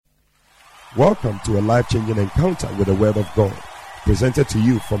Welcome to a life-changing encounter with the Word of God, presented to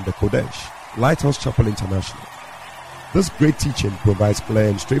you from the Kodesh, Lighthouse Chapel International. This great teaching provides clear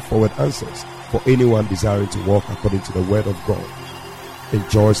and straightforward answers for anyone desiring to walk according to the Word of God.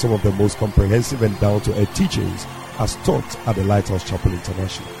 Enjoy some of the most comprehensive and down-to-earth teachings as taught at the Lighthouse Chapel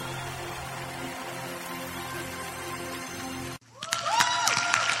International.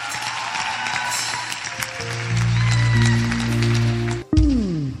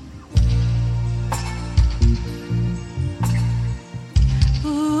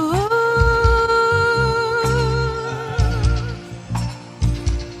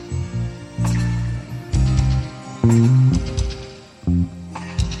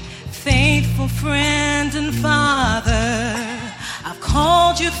 Faithful friend and father, I've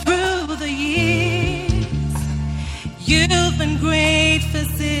called you through the years. You've been great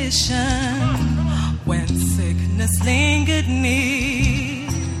physician when sickness lingered near.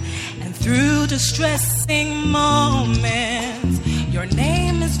 And through distressing moments, your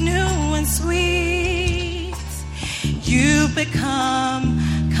name is new and sweet. You've become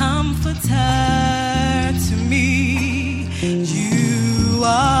comforter to me. You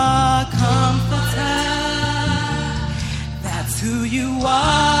are comforter. That's who you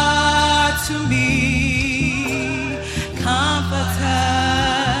are to me. Comforter,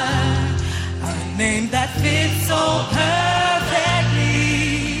 a name that fits so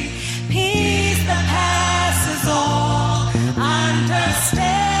perfectly. Peace that passes all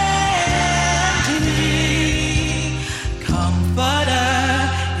understanding. Comforter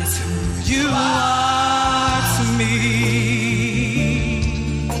is who you are to me.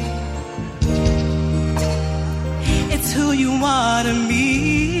 It's who you are to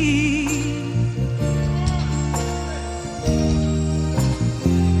me.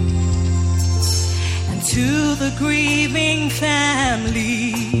 And to the grieving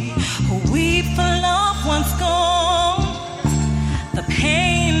family who weep for loved ones gone, the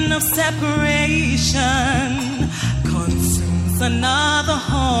pain of separation consumes another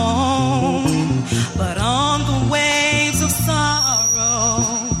home. But on the waves of sorrow,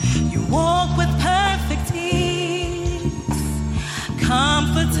 you walk with perfect ease.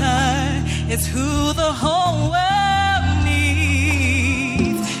 Comforter is who the whole world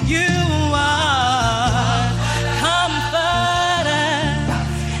needs. You are comforter.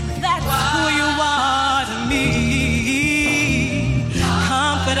 That's who you are to me.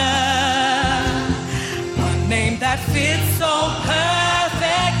 Comforter, a name that fits so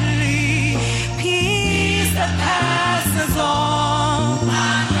perfectly. Peace that passes all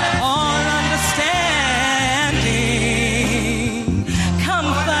understanding.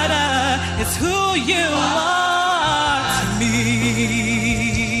 Comforter is who you are to me.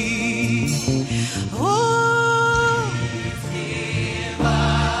 Ooh,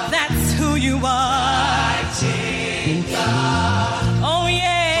 that's who you are. Oh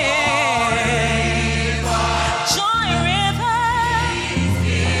yeah, Joy River,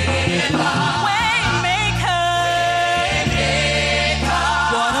 Waymaker,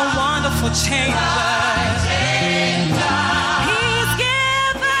 what a wonderful changer. He's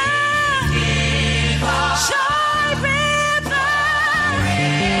given, Joy River,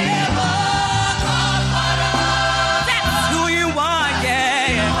 that's who you are, yeah.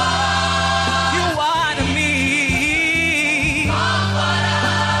 You are to me.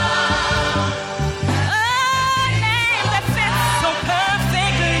 A name that fits so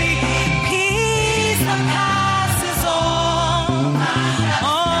perfectly. Peace that passes all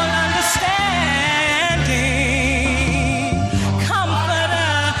understanding.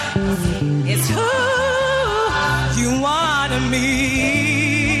 Comforter is who you are to me.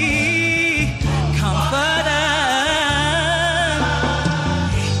 Comforter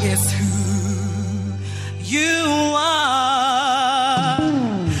is who you are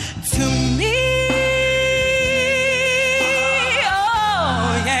to me.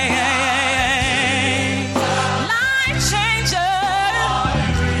 Oh, yeah, yeah, yeah. Life changer,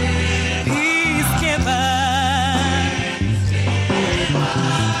 peace giver,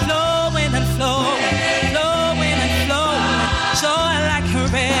 flowing and flowing, flowing and flowing, joy like a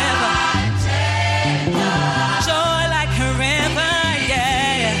river, joy like a river,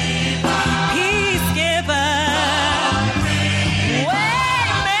 yeah. Peace giver,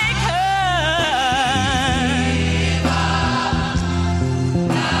 waymaker,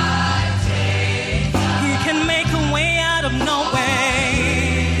 he can make a way out of no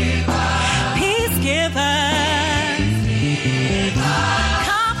way. Peace giver,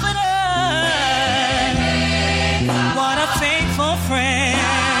 comforter, what a faithful friend.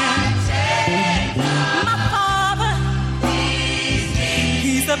 My father,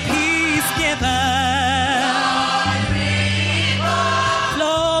 he's a peace peace giver.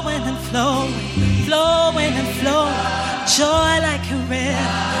 Flowing and flowing, flowing and flowing. Joy like a river,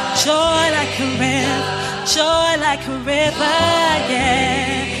 joy like a river, joy like a river,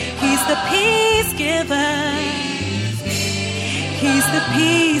 yeah. He's the peace giver. He's the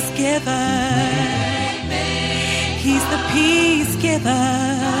peace giver. He's the peace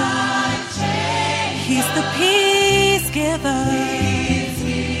giver. He's the peace giver.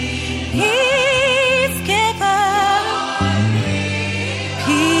 Peace giver.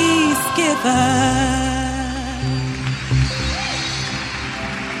 Peace giver.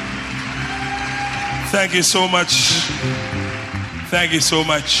 Thank you so much. Thank you so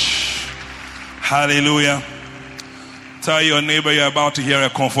much. Hallelujah. Tell your neighbor you're about to hear a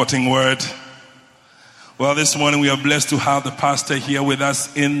comforting word. Well, this morning we are blessed to have the pastor here with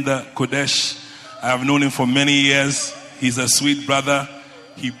us in the Kodesh. I have known him for many years. He's a sweet brother.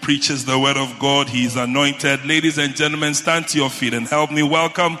 He preaches the word of God. He's anointed. Ladies and gentlemen, stand to your feet and help me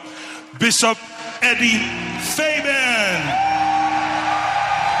welcome Bishop Eddie Fabian.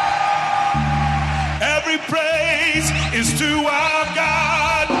 Every praise is to our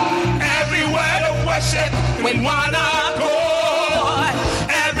God. Every word of worship with one accord.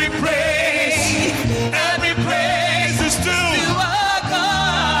 Every praise is to our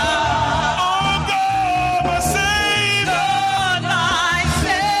God. Oh God, my Savior. God, my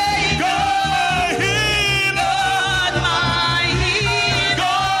Savior. God, my healer. God, my healer.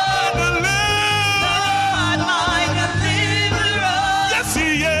 God, God, my deliverer. yes, He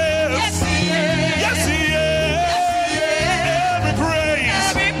is. Yes, He is. Yes, He is. Every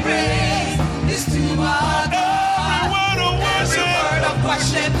praise. Every praise is to our God. Every word of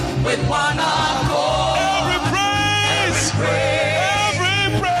worship. With one accord. Every praise.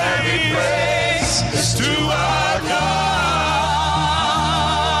 Every praise is to our God.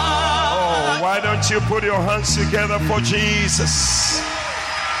 Oh, why don't you put your hands together for Jesus?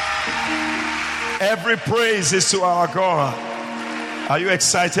 Every praise is to our God. Are you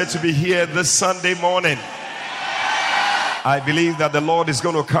excited to be here this Sunday morning? I believe that the Lord is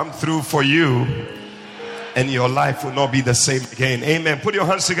going to come through for you and your life will not be the same again. Amen. Put your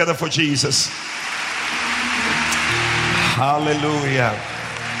hands together for Jesus. Hallelujah.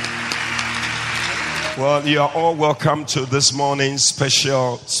 Well, you are all welcome to this morning's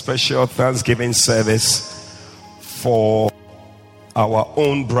special Thanksgiving service for our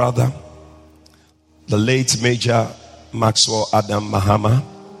own brother, the late Major Maxwell Adam Mahama,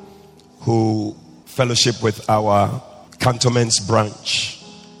 who fellowship with our Cantonments branch.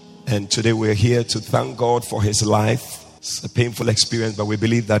 And today we're here to thank God for his life. It's a painful experience, but we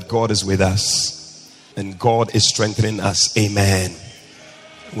believe that God is with us and God is strengthening us. Amen.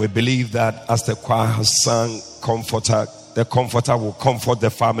 We believe that as the choir has sung, Comforter, the Comforter will comfort the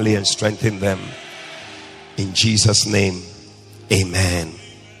family and strengthen them. In Jesus' name, amen.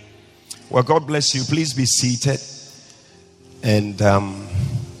 Well, God bless you. Please be seated. And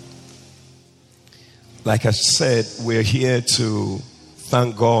like I said, we're here to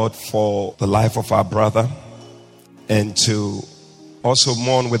thank God for the life of our brother and to also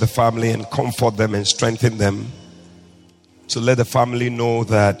mourn with the family and comfort them and strengthen them, to let the family know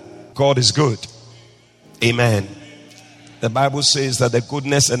that God is good. Amen. The Bible says that the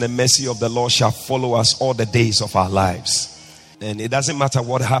goodness and the mercy of the Lord shall follow us all the days of our lives. And it doesn't matter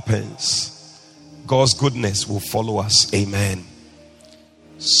what happens, God's goodness will follow us. Amen.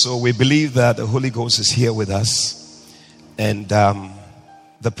 So we believe that the Holy Ghost is here with us. And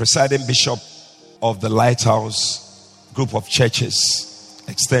the presiding bishop of the Lighthouse group of churches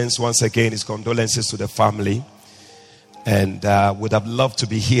extends once again his condolences to the family. And would have loved to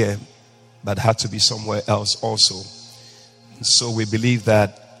be here, but had to be somewhere else also. So we believe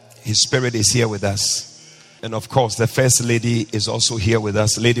that his spirit is here with us. And of course, the First Lady is also here with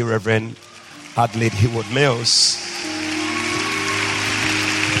us, Lady Reverend Adelaide Heywood Mills.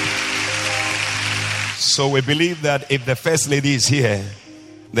 So we believe that if the First Lady is here,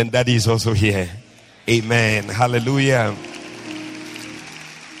 then Daddy is also here. Amen. Hallelujah.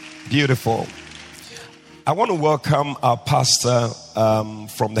 Beautiful. I want to welcome our pastor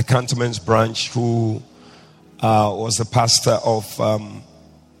from the Cantonments branch, who was the pastor of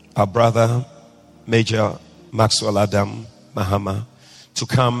our brother, Major Maxwell Adam Mahama, to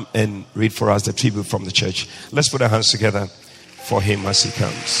come and read for us the tribute from the church. Let's put our hands together for him as he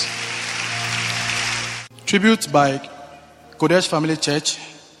comes. Tribute by Kodesh Family Church,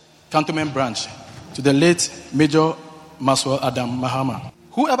 Cantonment branch, to the late Major Maxwell Adam Mahama.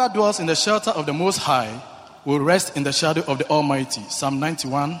 Whoever dwells in the shelter of the Most High will rest in the shadow of the Almighty. Psalm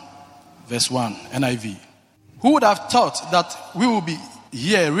 91, verse 1, NIV. Who would have thought that we will be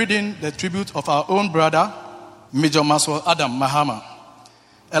here reading the tribute of our own brother, Major Maxwell Adam Mahama.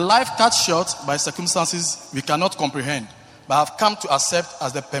 A life cut short by circumstances we cannot comprehend, but have come to accept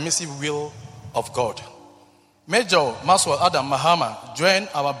as the permissive will of God. Major Maxwell Adam Mahama joined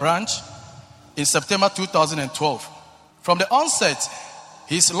our branch in September 2012. From the onset,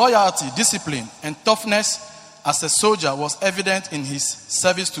 his loyalty, discipline, and toughness as a soldier was evident in his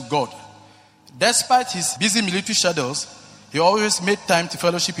service to God. Despite his busy military schedules, he always made time to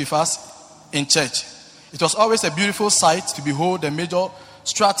fellowship with us in church. It was always a beautiful sight to behold the Major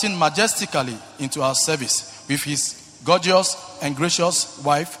strutting majestically into our service with his gorgeous and gracious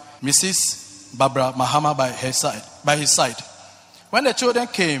wife, Mrs. Barbara Mahama, by his side. When the children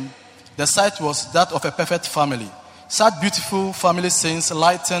came, the sight was that of a perfect family. Such beautiful family scenes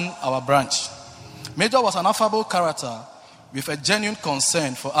lightened our branch. Major was an affable character with a genuine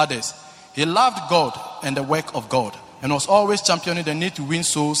concern for others. He loved God and the work of God and was always championing the need to win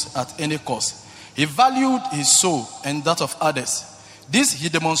souls at any cost. He valued his soul and that of others. This he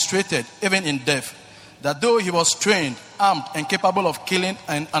demonstrated even in death, that though he was trained, armed, and capable of killing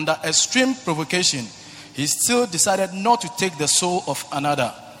and under extreme provocation, he still decided not to take the soul of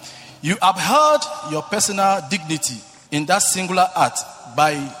another. You upheld your personal dignity in that singular act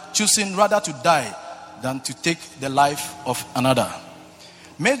by choosing rather to die than to take the life of another.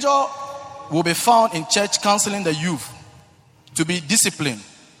 Major will be found in church counseling the youth to be disciplined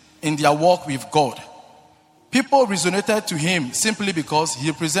in their walk with God. People resonated to him simply because he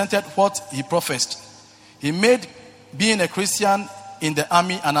represented what he professed. He made being a Christian in the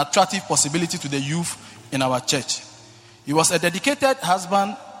army an attractive possibility to the youth in our church. He was a dedicated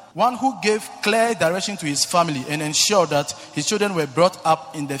husband, one who gave clear direction to his family and ensured that his children were brought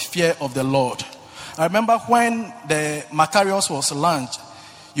up in the fear of the Lord. I remember when the Macarius was launched,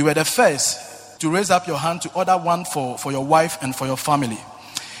 you were the first to raise up your hand to order one for your wife and for your family.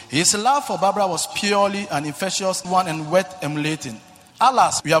 His love for Barbara was purely an infectious one and worth emulating.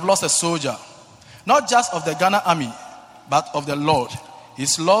 Alas, we have lost a soldier, not just of the Ghana army, but of the Lord.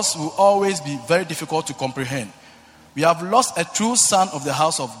 His loss will always be very difficult to comprehend. We have lost a true son of the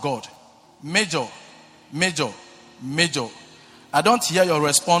house of God. Major. I don't hear your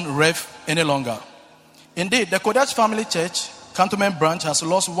response, Rev, any longer. Indeed, the Kodesh Family Church, Cantonment Branch, has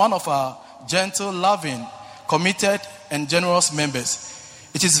lost one of our gentle, loving, committed, and generous members.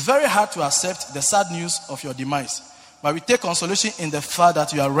 It is very hard to accept the sad news of your demise, but we take consolation in the fact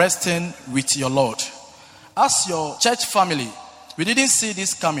that you are resting with your Lord. As your church family, we didn't see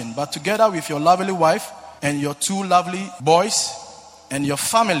this coming, but together with your lovely wife and your two lovely boys and your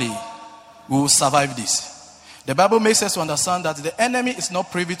family, we will survive this. The Bible makes us to understand that the enemy is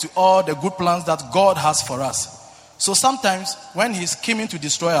not privy to all the good plans that God has for us. So sometimes when he's scheming to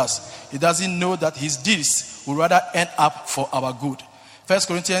destroy us, he doesn't know that his deeds will rather end up for our good. 1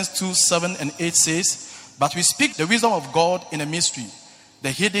 Corinthians 2:7-8 says, "But we speak the wisdom of God in a mystery,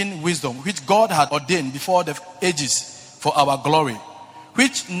 the hidden wisdom, which God had ordained before the ages for our glory,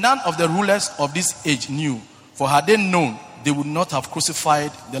 which none of the rulers of this age knew. For had they known, they would not have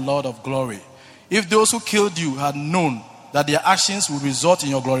crucified the Lord of glory. If those who killed you had known that their actions would result in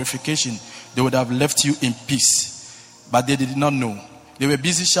your glorification, they would have left you in peace. But they did not know. They were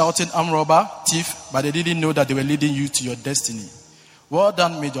busy shouting, 'Armed robber, thief,' but they didn't know that they were leading you to your destiny. Well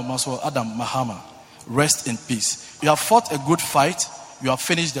done, Major Maxwell Adam Mahama. Rest in peace. You have fought a good fight. You have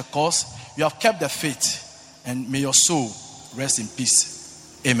finished the course. You have kept the faith. And may your soul rest in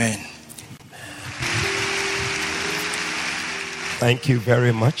peace. Amen. Thank you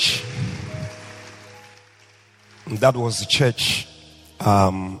very much. That was the church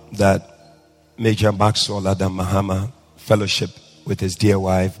that Major Maxwell Adam Mahama fellowship with his dear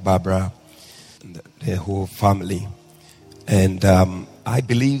wife, Barbara, and their whole family. And I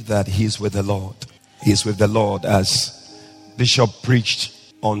believe that he's with the Lord. He's with the Lord, as Bishop preached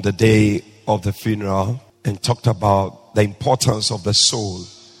on the day of the funeral and talked about the importance of the soul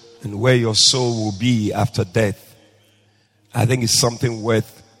and where your soul will be after death. I think it's something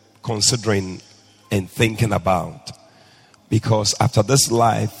worth considering and thinking about, because after this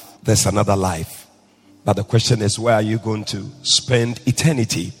life, there's another life. But the question is, where are you going to spend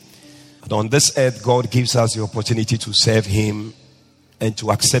eternity? And on this earth, God gives us the opportunity to serve him and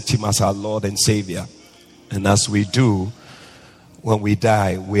to accept him as our Lord and Savior. And as we do, when we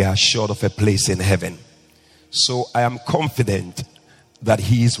die, we are assured of a place in heaven. So I am confident that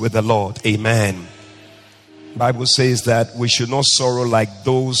he is with the Lord. Amen. The Bible says that we should not sorrow like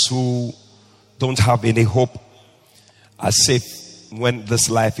those who don't have any hope, as if when this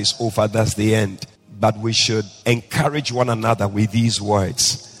life is over, that's the end. But we should encourage one another with these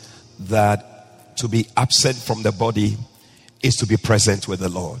words, that to be absent from the body is to be present with the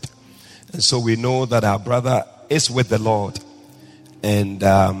Lord. And so we know that our brother is with the Lord. And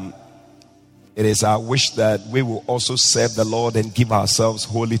it is our wish that we will also serve the Lord and give ourselves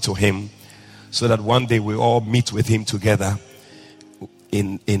wholly to Him, so that one day we all meet with Him together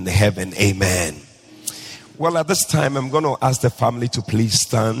in heaven. Amen. Well, at this time, I'm going to ask the family to please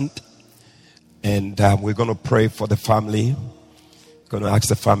stand. And we're going to pray for the family. Going to ask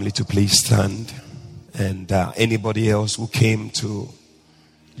the family to please stand. And anybody else who came to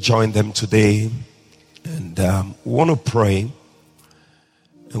join them today. And we want to pray.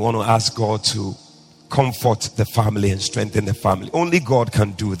 We want to ask God to comfort the family and strengthen the family. Only God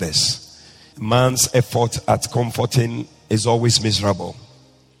can do this. Man's effort at comforting is always miserable.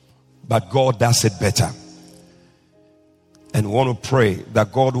 But God does it better. And we want to pray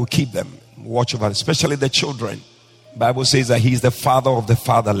that God will keep them. Watch over, especially the children. The Bible says that He is the father of the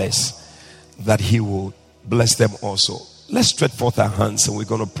fatherless, that He will bless them also. Let's stretch forth our hands and we're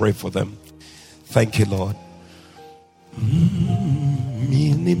going to pray for them. Thank you, Lord.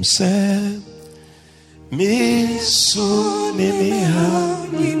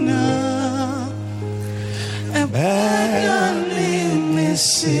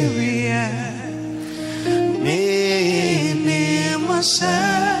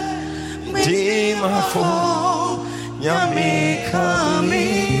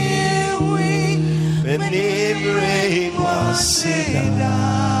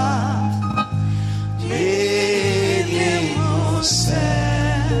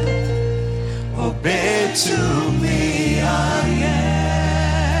 Obey to me,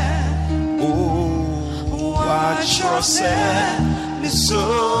 watch yourself, me so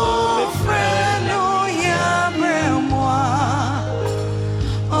friend, oh yeah, moi,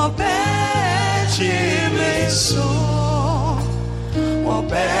 obey me so,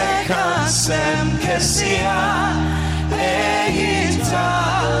 obey kansem kesia, eita,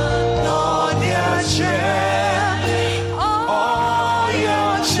 no diache, oh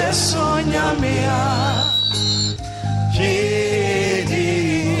your chesonya mea.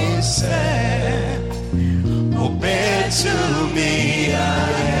 Obey to me,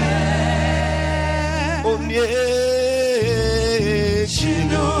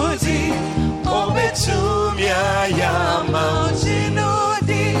 Chinudi, obey to me, Yama,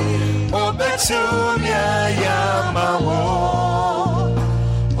 Chinudi, obey to me, Yama,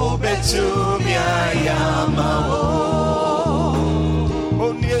 obey to me, Yama,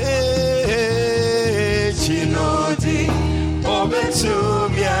 Chinudi, obey to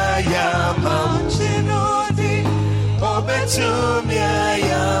me, Yama, Chinudi, obey to me,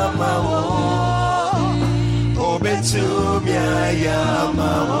 Yama, obey to me,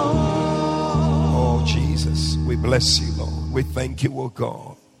 Yama. Oh, Jesus, we bless you, Lord. We thank you, oh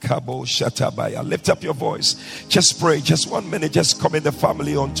God. Kabo Shatabaya. Lift up your voice. Just pray. Just 1 minute. Just commit the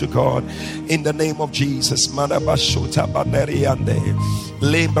family unto God. In the name of Jesus. Manabashuta Baneriande.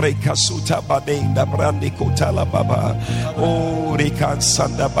 Lebre Kasuta Badenda Brandi Kotala Baba. Oh, Rikan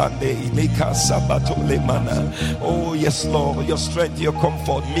Sanda Bande. Lika Sabato Lemana. Oh, yes, Lord. Your strength, your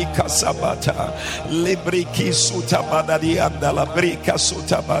comfort. Mika Sabata. Lebre Kisuta Badarianda. Labrika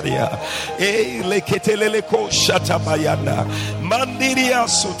Suta Baria. Eh, Leketeleko Shatabayanda. Mandiria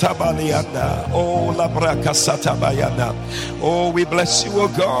Sutabalianda. Oh, Labraka Satabayanda. Oh, we bless you, oh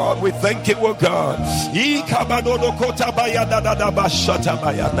God. We thank you, oh God. Ikabadono Kotabayanda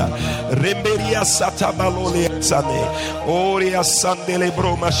Dabashatabayanda. Remberia Satabaloli Sane. Oria Sandele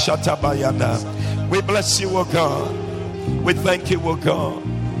Broma Shatabayanda. We bless you, oh God. We thank you, oh God.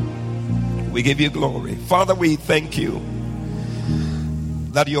 We give you glory. Father, we thank you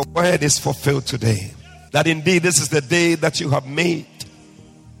that your word is fulfilled today. That indeed this is the day that you have made.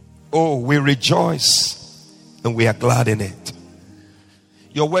 Oh, we rejoice and we are glad in it.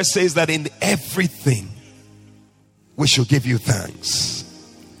 Your word says that in everything we should give you thanks.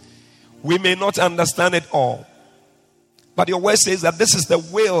 We may not understand it all, but your word says that this is the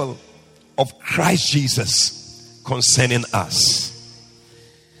will of Christ Jesus concerning us.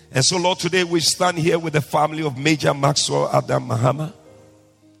 And so, Lord, today we stand here with the family of Major Maxwell Adam Mahama,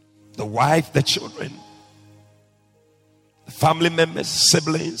 the wife, the children, family members,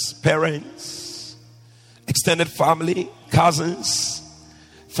 siblings, parents, extended family, cousins.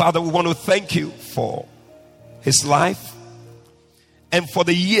 Father, we want to thank you for his life and for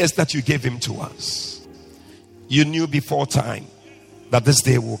the years that you gave him to us. You knew before time that this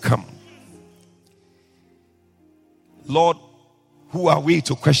day will come. Lord, who are we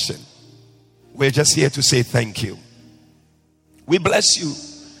to question? We're just here to say thank you. We bless you.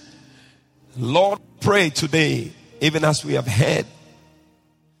 Lord, pray today, even as we have heard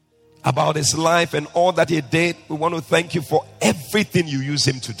about his life and all that he did. We want to thank you for everything you used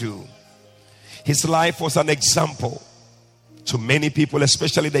him to do. His life was an example to many people,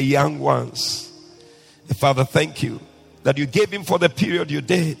 especially the young ones. Father, thank you that you gave him for the period you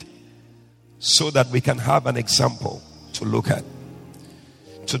did, so that we can have an example to look at.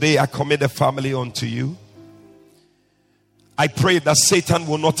 Today I commit the family unto you. I pray that Satan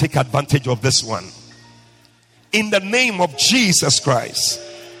will not take advantage of this one. In the name of Jesus Christ,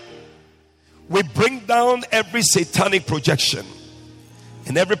 we bring down every satanic projection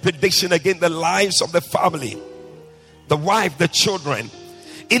and every prediction against the lives of the family, the wife, the children.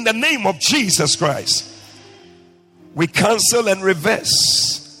 In the name of Jesus Christ, we cancel and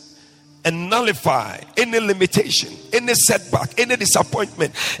reverse and nullify any limitation, any setback, any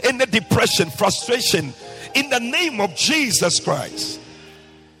disappointment, any depression, frustration. In the name of Jesus Christ,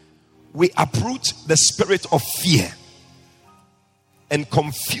 we uproot the spirit of fear and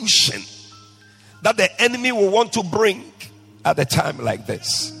confusion that the enemy will want to bring at a time like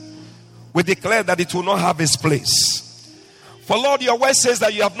this. We declare that it will not have its place. For Lord, your word says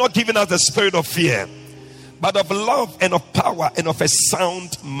that you have not given us the spirit of fear, but of love and of power and of a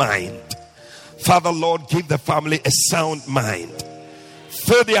sound mind. Father, Lord, give the family a sound mind.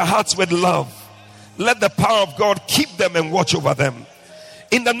 Fill their hearts with love. Let the power of God keep them and watch over them.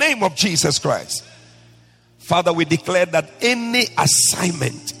 In the name of Jesus Christ. Father, we declare that any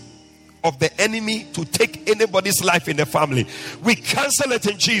assignment of the enemy to take anybody's life in the family, we cancel it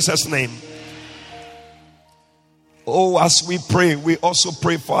in Jesus' name. Oh, as we pray, we also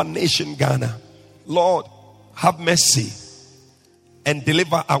pray for our nation, Ghana. Lord, have mercy and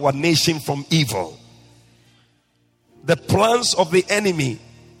deliver our nation from evil. The plans of the enemy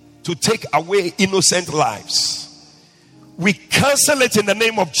to take away innocent lives, we cancel it in the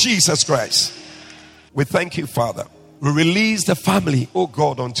name of Jesus Christ. We thank you, Father. We release the family, oh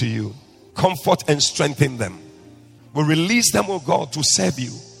God, unto you. Comfort and strengthen them. We release them, oh God, to serve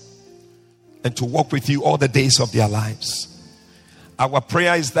you and to walk with you all the days of their lives. Our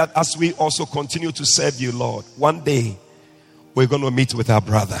prayer is that as we also continue to serve you, Lord, one day we're going to meet with our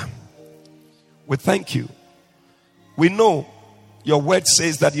brother. We thank you. We know your word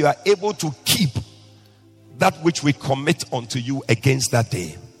says that you are able to keep that which we commit unto you against that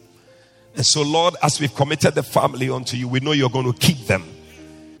day. And so, Lord, as we've committed the family unto you, we know you're going to keep them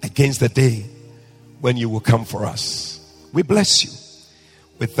against the day when you will come for us. We bless you.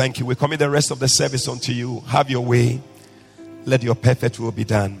 We thank you. We commit the rest of the service unto you. Have your way. Let your perfect will be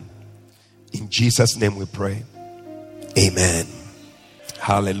done. In Jesus' name we pray. Amen.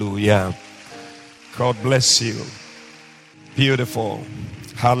 Hallelujah. God bless you. Beautiful.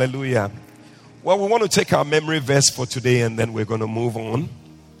 Hallelujah. Well, we want to take our memory verse for today and then we're going to move on.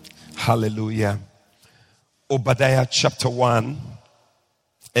 Hallelujah. Obadiah chapter 1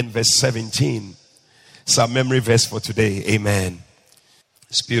 and verse 17. It's our memory verse for today. Amen.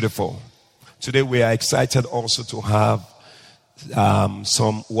 It's beautiful. Today we are excited also to have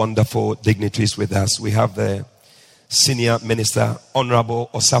some wonderful dignitaries with us. We have the Senior Minister, Honorable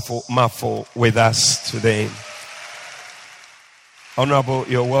Osafo Mafo, with us today. Honorable,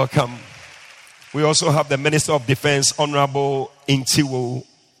 you're welcome. We also have the Minister of Defense, Honorable Nitiwo,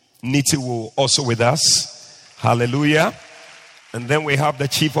 also with us. Hallelujah. And then we have the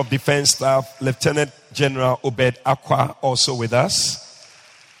Chief of Defense Staff, Lieutenant General Obed Akwa, also with us.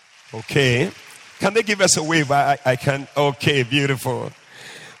 Okay. Can they give us a wave? I can. Okay, beautiful.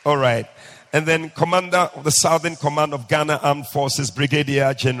 All right. And then Commander of the Southern Command of Ghana Armed Forces,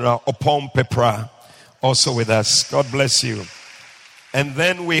 Brigadier General Opon Pepra, also with us. God bless you. And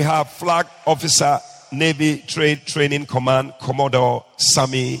then we have Flag Officer, Navy Trade Training Command, Commodore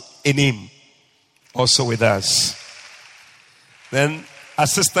Sami Enim, also with us. Then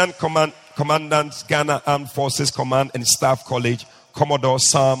Assistant Commandant, Ghana Armed Forces Command and Staff College, Commodore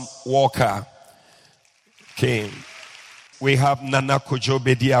Sam Walker. Okay. We have Nana Kojo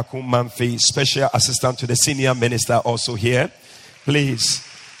Bediaku Manfi, Special Assistant to the Senior Minister, also here. Please,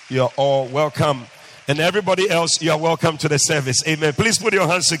 you're all welcome. And everybody else, you are welcome to the service. Amen. Please put your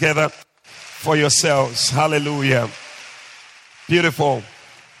hands together for yourselves. Hallelujah. Beautiful.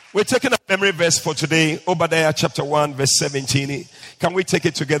 We're taking a memory verse for today. Obadiah chapter 1 verse 17. Can we take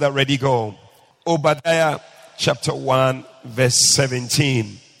it together? Ready, go. Obadiah chapter 1 verse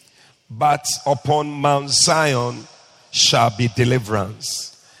 17. But upon Mount Zion shall be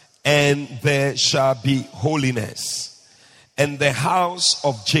deliverance, and there shall be holiness, and the house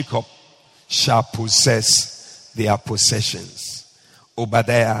of Jacob shall possess their possessions.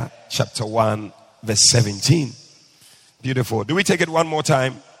 Obadiah chapter 1 verse 17. Beautiful. Do we take it one more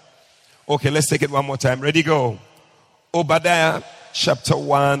time? Okay, let's take it one more time. Ready, go. Obadiah chapter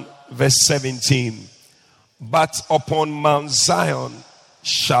 1 verse 17. But upon Mount Zion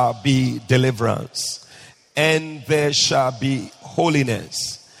shall be deliverance, and there shall be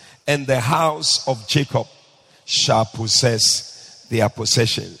holiness, and the house of Jacob shall possess their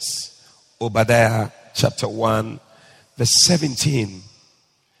possessions. Obadiah chapter 1, verse 17.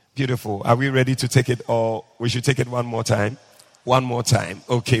 Beautiful. Are we ready to take it, or we should take it one more time? One more time.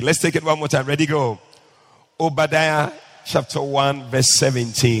 Okay, let's take it one more time. Ready, go. Obadiah chapter 1, verse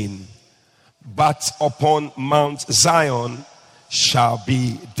 17. But upon Mount Zion shall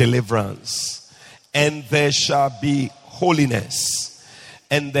be deliverance, and there shall be holiness,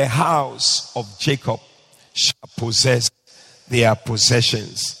 and the house of Jacob shall possess their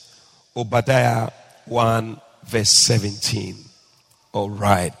possessions. Obadiah 1, verse 17. All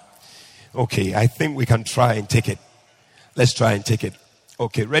right. Okay, I think we can try and take it. Let's try and take it.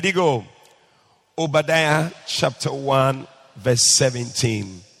 Okay, ready, go. Obadiah chapter 1, verse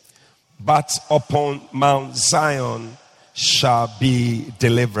 17. But upon Mount Zion shall be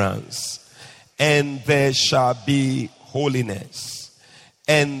deliverance, and there shall be holiness,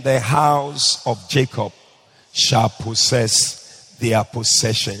 and the house of Jacob shall possess their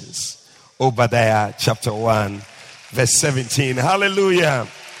possessions. Obadiah chapter 1, verse 17. Hallelujah.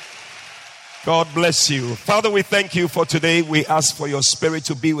 God bless you. Father, we thank you for today. We ask for your spirit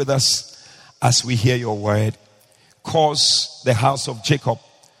to be with us as we hear your word. Cause the house of Jacob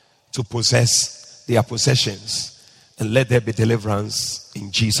to possess their possessions, and let there be deliverance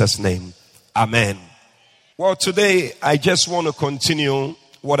in Jesus' name. Amen. Well, today I just want to continue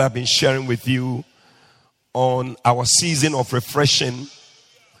what I've been sharing with you on our season of refreshing.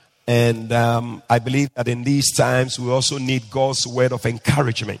 And I believe that in these times we also need God's word of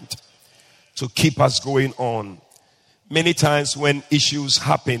encouragement to keep us going on. Many times when issues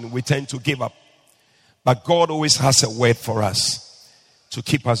happen, we tend to give up. But God always has a word for us to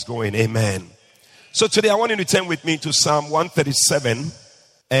keep us going. Amen. So today I want you to turn with me to Psalm 137,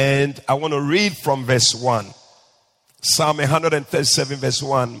 and I want to read from verse 1. Psalm 137 verse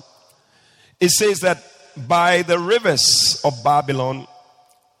 1. It says that by the rivers of Babylon,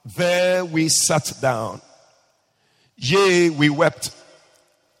 there we sat down. Yea, we wept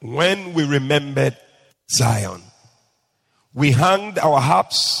when we remembered Zion. We hung our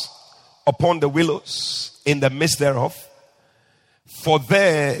harps upon the willows in the midst thereof. For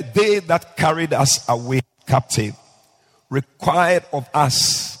there they that carried us away captive required of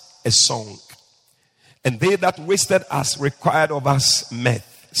us a song. And they that wasted us required of us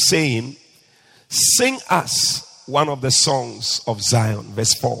mirth, saying, sing us one of the songs of Zion.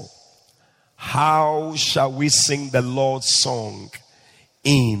 Verse 4. How shall we sing the Lord's song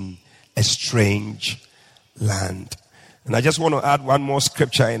in a strange land? And I just want to add one more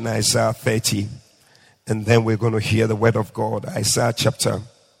scripture in Isaiah 30. And then we're going to hear the word of God. Isaiah chapter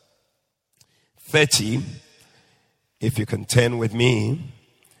 30. If you can turn with me.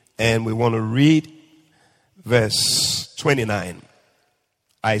 And we want to read verse 29.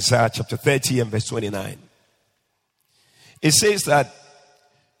 Isaiah chapter 30 and verse 29. It says that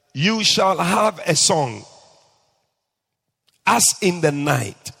you shall have a song as in the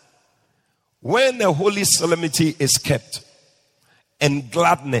night when a holy solemnity is kept, and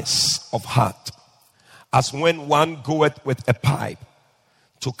gladness of heart, as when one goeth with a pipe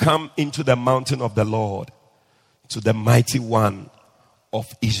to come into the mountain of the Lord, to the mighty one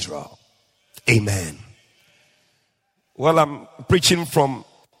of Israel. Amen. Well, I'm preaching from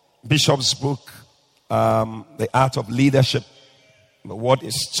Bishop's book, The Art of Leadership. What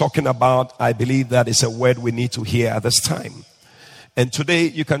it's talking about, I believe that is a word we need to hear at this time. And today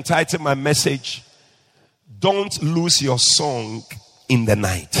you can title my message, Don't Lose Your Song in the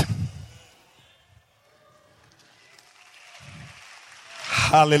Night.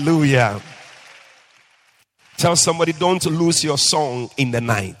 Hallelujah. Tell somebody, don't lose your song in the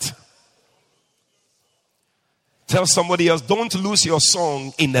night. Tell somebody else, don't lose your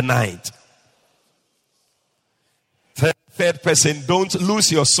song in the night. Third person, don't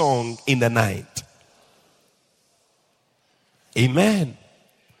lose your song in the night. Amen.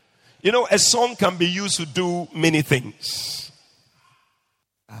 You know, a song can be used to do many things.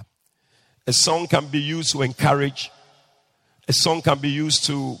 A song can be used to encourage. A song can be used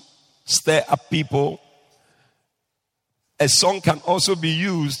to stir up people. A song can also be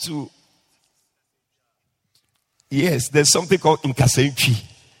used to, yes, there's something called inkasenchi.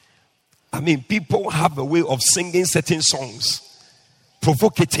 I mean, people have a way of singing certain songs.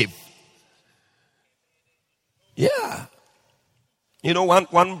 Provocative. Yeah. You know,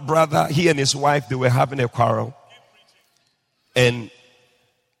 one brother, he and his wife, they were having a quarrel. And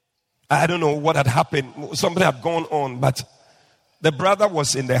I don't know what had happened. Something had gone on, but The brother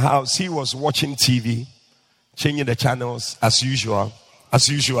was in the house. He was watching TV, changing the channels as usual,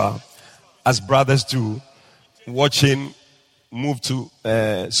 as brothers do, watching, move to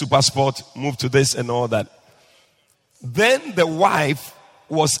Super Sport, move to this and all that. Then the wife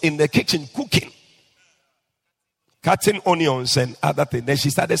was in the kitchen cooking, cutting onions and other things. Then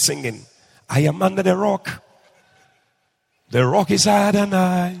she started singing, I am under the rock. The rock is higher than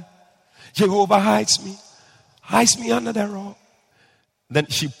I. Jehovah hides me under the rock. Then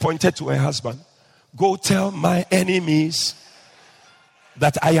she pointed to her husband. Go tell my enemies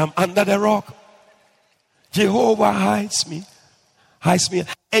that I am under the rock. Jehovah hides me.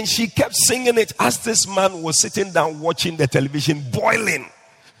 And she kept singing it as this man was sitting down watching the television, boiling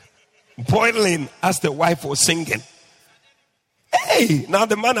as the wife was singing. Hey, now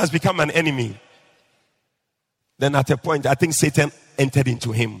the man has become an enemy. Then at a point, I think Satan entered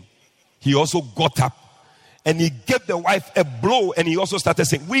into him. He also got up and he gave the wife a blow, and he also started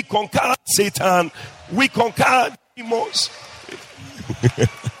saying, we conquer Satan, we conquer demons.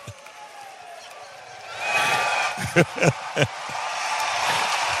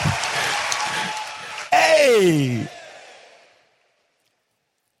 Hey!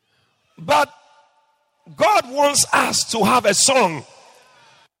 But God wants us to have a song,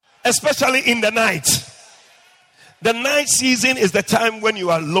 especially in the night. The night season is the time when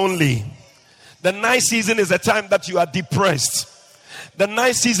you are lonely. The night season is the time that you are depressed. The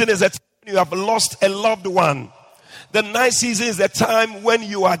night season is the time when you have lost a loved one. The night season is the time when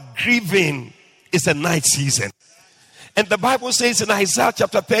you are grieving. It's a night season. And the Bible says in Isaiah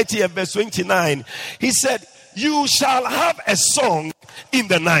chapter 30 and verse 29, he said, you shall have a song in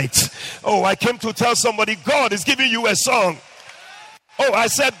the night. Oh, I came to tell somebody, God is giving you a song. Oh, I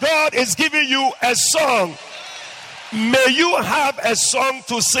said, God is giving you a song. May you have a song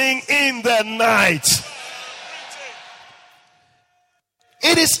to sing in the night.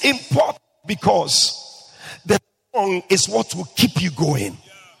 It is important because the song is what will keep you going.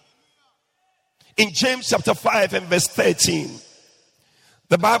 In James chapter 5 and verse 13,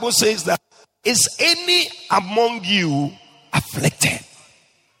 the Bible says that, is any among you afflicted?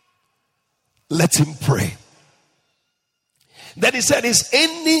 Let him pray. Then he said, is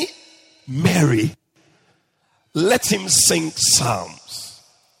any merry? Let him sing psalms.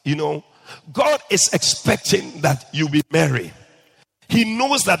 You know, God is expecting that you be merry. He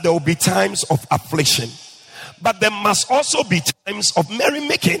knows that there will be times of affliction, but there must also be times of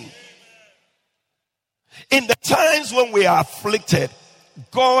merrymaking. In the times when we are afflicted,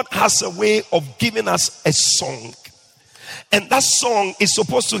 God has a way of giving us a song. And that song is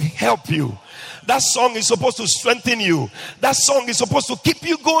supposed to help you. That song is supposed to strengthen you. That song is supposed to keep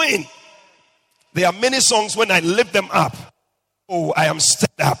you going. There are many songs when I lift them up. Oh, I am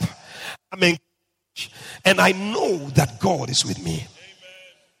stirred up. I'm encouraged. And I know that God is with me.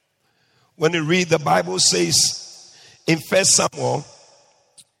 When you read the Bible says in 1 Samuel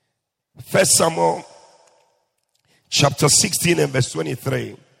chapter 16 and verse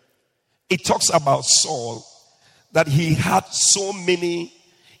 23, it talks about Saul, that he had so many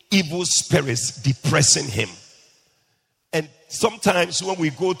evil spirits depressing him. And sometimes when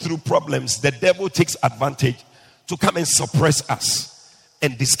we go through problems, the devil takes advantage to come and suppress us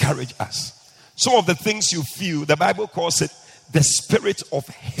and discourage us. Some of the things you feel, the Bible calls it the spirit of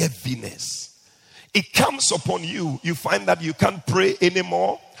heaviness. It comes upon you. You find that you can't pray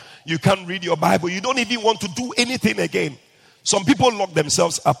anymore. You can't read your Bible. You don't even want to do anything again. Some people lock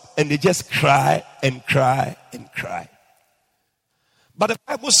themselves up and they just cry and cry and cry. But the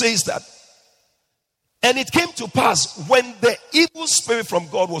Bible says that, and it came to pass when the evil spirit from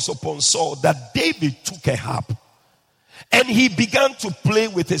God was upon Saul, that David took a harp and he began to play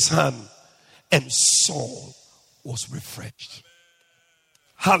with his hand, and Saul was refreshed.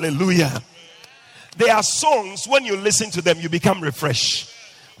 Hallelujah. There are songs, when you listen to them, you become refreshed.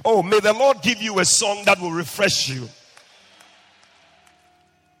 Oh, may the Lord give you a song that will refresh you.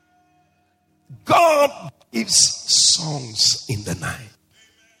 God gives songs in the night.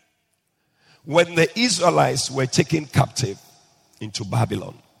 When the Israelites were taken captive into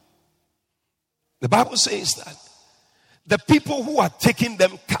Babylon, the Bible says that the people who are taking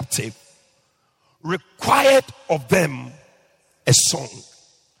them captive required of them a song.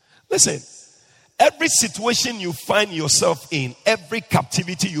 Listen, every situation you find yourself in, every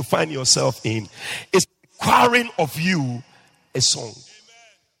captivity you find yourself in, is requiring of you a song.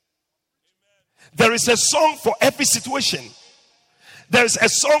 There is a song for every situation. There is a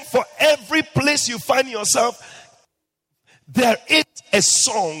song for every place you find yourself. There is a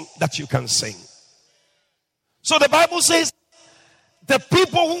song that you can sing. So the Bible says the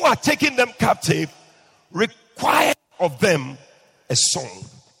people who are taking them captive require of them a song.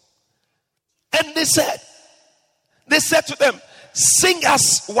 And they said to them, sing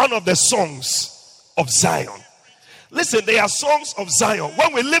us one of the songs of Zion. Listen, they are songs of Zion.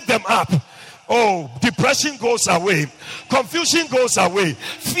 When we lift them up, depression goes away, confusion goes away,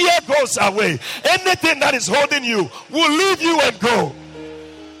 fear goes away. Anything that is holding you will leave you and go.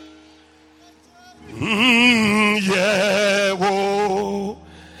 Yeah, wo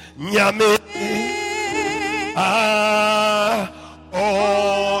nyame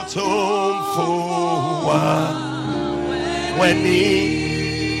otumfuwa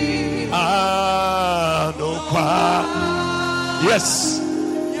weni anokwa. Yes,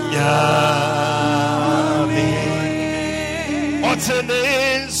 nyame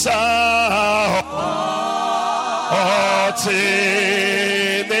otenesa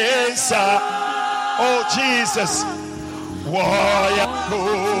oh Jesus, oh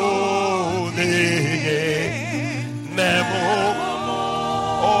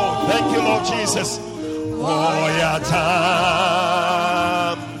thank you Lord Jesus.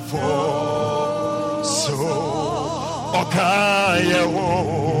 So okay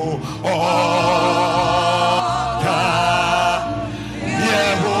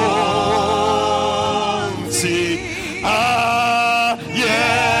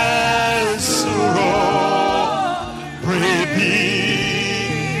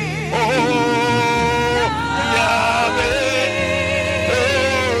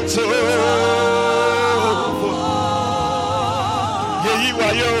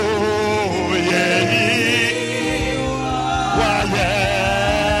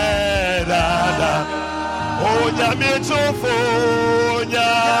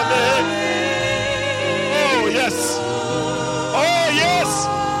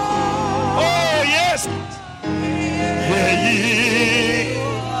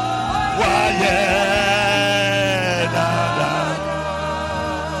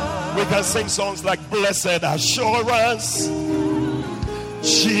We can sing songs like Blessed Assurance,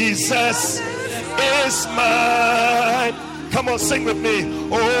 Jesus is mine. Come on, sing with me.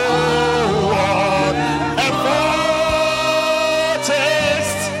 Oh, what a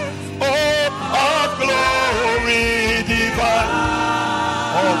foretaste, of glory divine.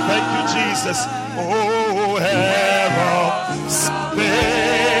 Oh, thank you, Jesus. Oh, heaven, salvation,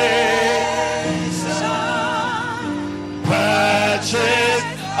 purchase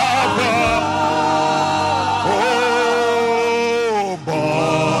of God. Oh,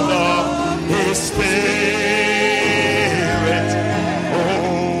 born of His Spirit. Oh,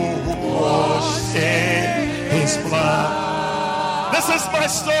 washed in His blood. This is my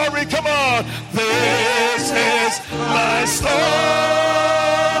story. Come on. This is my story.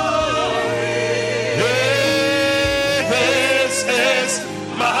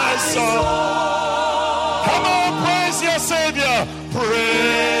 Come on, praise your Savior.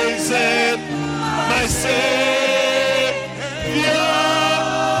 Praise Him, my Savior.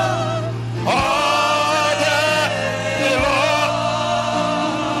 All day long.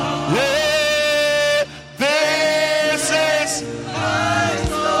 Yeah, this is my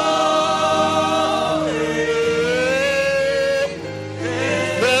story.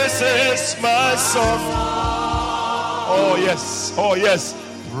 This is my song. Oh yes, oh yes.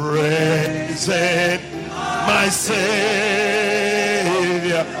 Praising my Savior.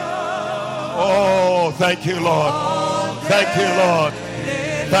 Oh, thank you, Lord. Thank you, Lord.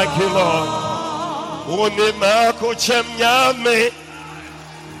 Thank you, Lord. Unimako chemnyame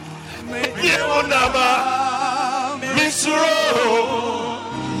Yemunama Misro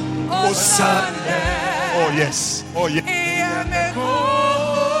Osande. Oh yes. Oh yes.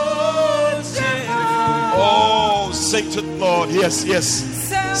 Oh, sing to the Lord. Yes, yes.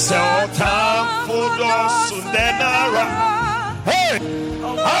 Seltam Fudos Sundenara. Hey,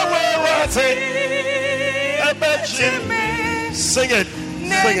 sing it.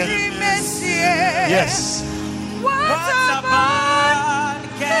 Sing it. Yes.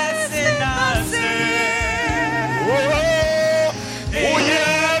 Oh,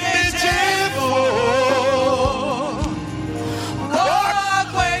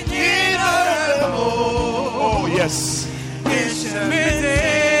 yes.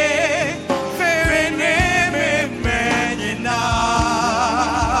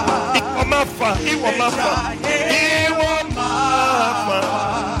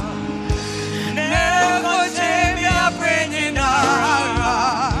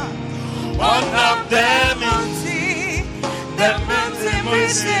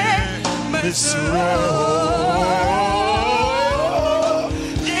 This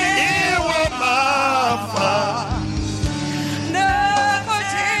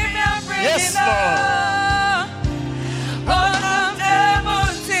yes, Lord.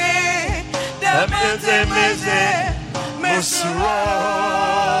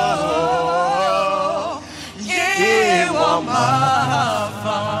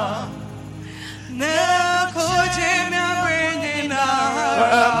 mafa na kojemia wenina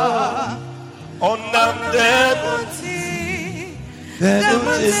onam demonti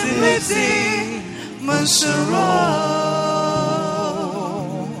Mansuro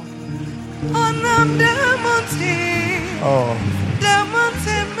onam demonti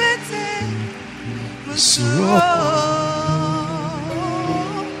demonti mete Mansuro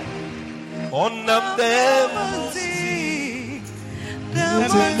onam demonti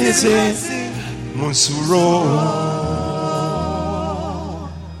Mansuro.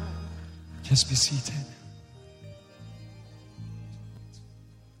 Just be seated.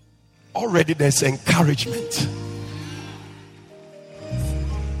 Already there's encouragement.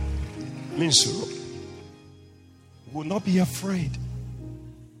 Mansuro will not be afraid.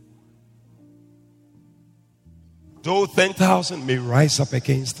 Though 10,000 may rise up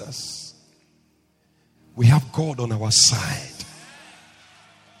against us, we have God on our side.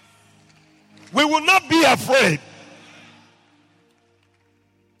 We will not be afraid.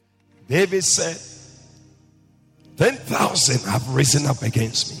 David said, 10,000 have risen up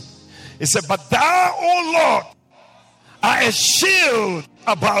against me. He said, but thou, O Lord, are a shield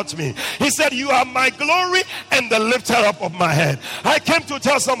about me. He said, you are my glory and the lifter up of my head. I came to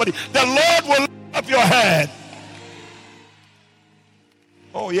tell somebody, the Lord will lift up your head.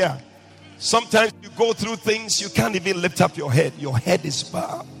 Oh yeah. Sometimes you go through things, you can't even lift up your head. Your head is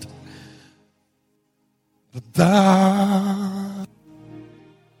bowed. But thou,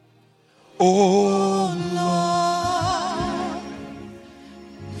 oh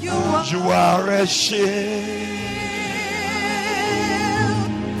Lord, you are a shield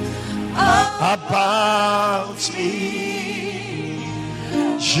about me.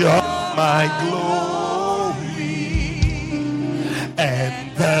 You're my glory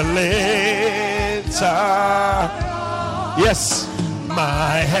and the lifter. Yes,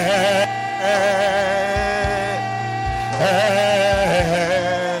 my head.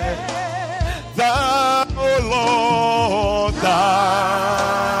 Thou, Lord, thou,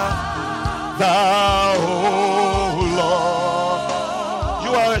 Lord,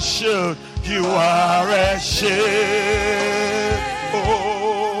 you are a shield, you are a shield,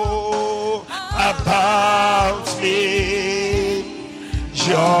 oh, about me,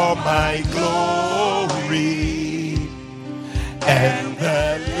 you're my glory, and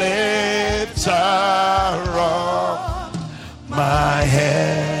the lifter of my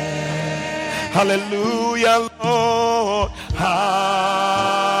head. Hallelujah, Lord. Hallelujah.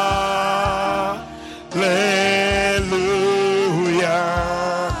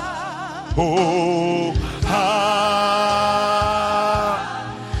 Oh, hallelujah.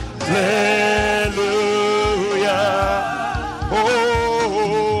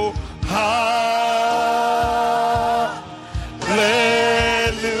 Oh, hallelujah.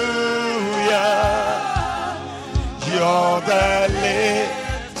 You're the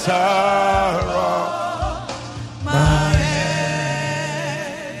lifter of my head.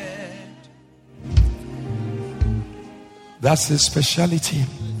 That's his speciality.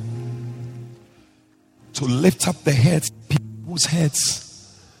 To lift up the heads, people whose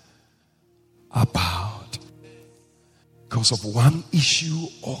heads are bowed because of one issue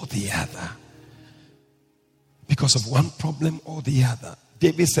or the other, because of one problem or the other.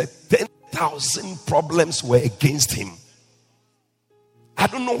 David said 10,000 problems were against him. I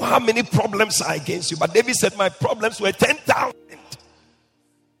don't know how many problems are against you, but David said my problems were 10,000.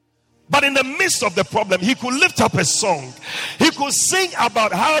 But in the midst of the problem, he could lift up a song. He could sing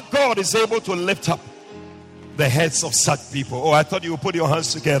about how God is able to lift up the heads of such people. Oh, I thought you would put your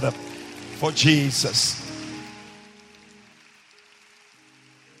hands together for Jesus.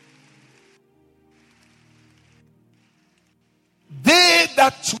 They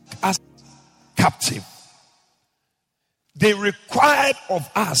that took us captive, they required of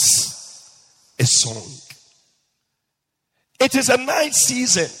us a song. It is a night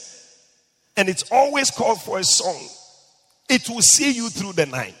season, and it's always called for a song. It will see you through the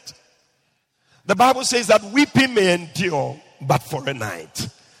night. The Bible says that weeping may endure, but for a night.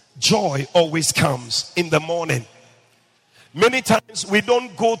 Joy always comes in the morning. Many times we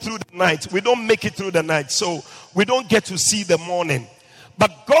don't go through the night. We don't make it through the night. So we don't get to see the morning.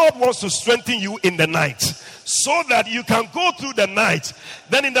 But God wants to strengthen you in the night so that you can go through the night.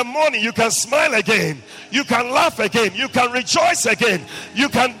 Then in the morning you can smile again. You can laugh again. You can rejoice again. You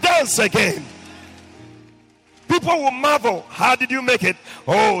can dance again. People will marvel. How did you make it?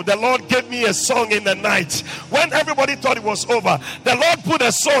 Oh, the Lord gave me a song in the night. When everybody thought it was over, the Lord put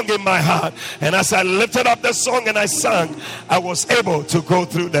a song in my heart. And as I lifted up the song and I sang, I was able to go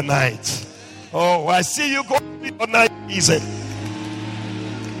through the night. Oh, I see you go your night season.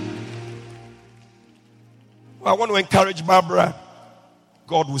 I want to encourage Barbara.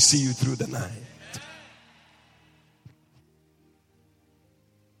 God will see you through the night.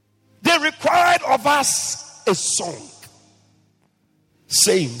 They required of us a song,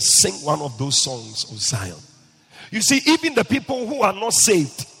 saying, sing one of those songs of Zion. You see, even the people who are not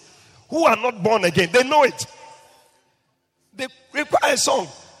saved, who are not born again, they know it. They require a song.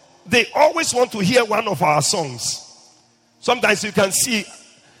 They always want to hear one of our songs. Sometimes you can see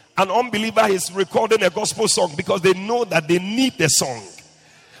an unbeliever is recording a gospel song because they know that they need the song.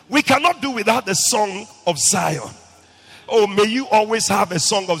 We cannot do without the song of Zion. Oh, may you always have a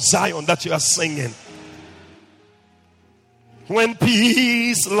song of Zion that you are singing. When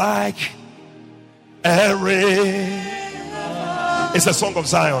peace like a rain, it's a song of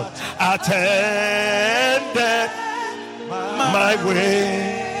Zion, attended my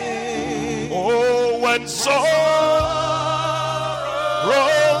way. Oh, when sorrows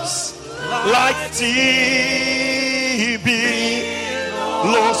like TB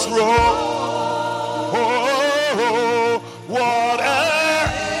lost road, oh, whatever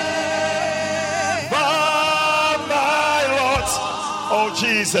my Lord, oh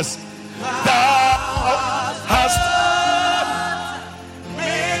Jesus, thou hast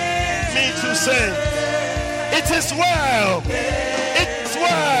me to say, it is well, it is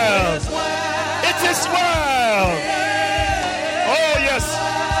well, it is well. Oh yes,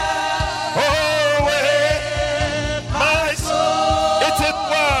 oh my soul, it is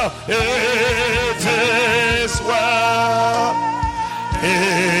well, it is well,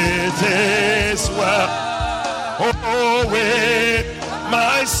 it is well. Oh, with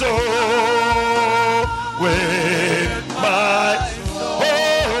my soul, with my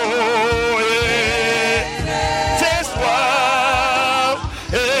oh, it is well,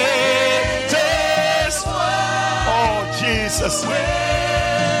 it is well. Oh, Jesus.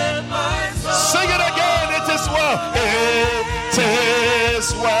 Sing it again, it is well, it is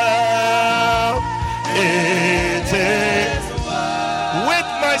well, it is with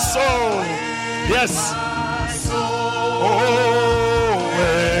my soul, yes. Oh,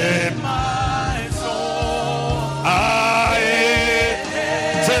 with my soul,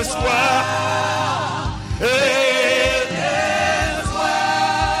 it is well, it is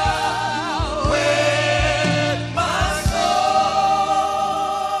well with my soul.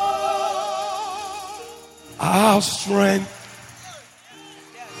 Our strength,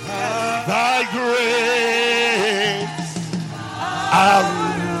 thy grace, our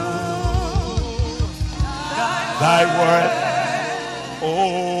thy word,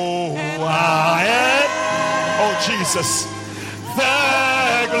 oh, I am, oh Jesus,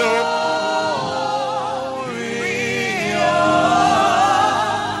 the glory.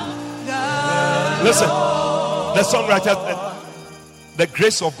 Listen, the songwriter said, the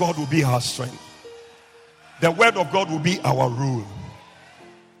grace of God will be our strength. The word of God will be our rule.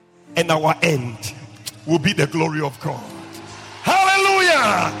 And our end will be the glory of God.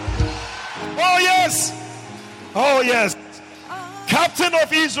 Hallelujah! Oh yes! Oh yes, Captain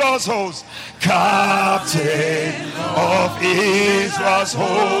of Israel's host, Captain of Israel's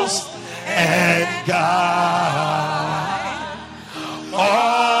host, and God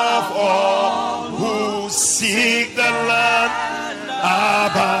of all who seek the land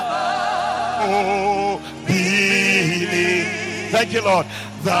above. Oh, beneath, thank you, Lord,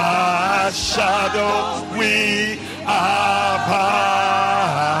 the shadow we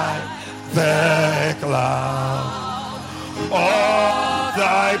abide, the cloud of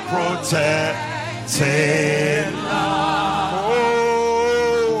thy protecting love.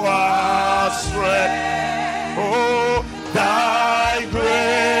 Oh, our strength, oh, thy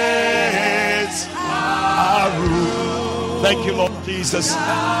grace, our rule. Thank you, Lord Jesus. Oh,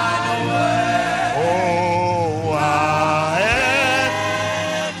 I am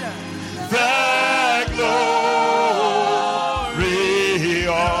the glory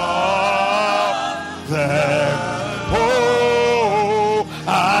of the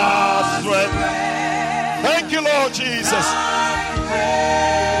Jesus.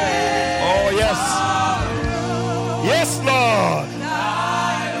 Oh yes. Yes, Lord.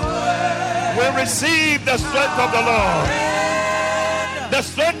 We receive the strength of the Lord. The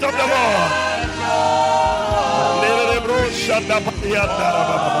strength of the Lord.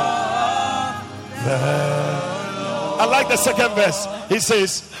 I like the second verse. He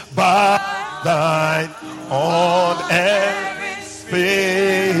says, by thine own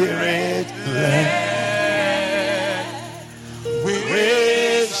spirit led,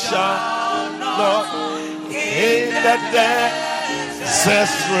 not in the desert,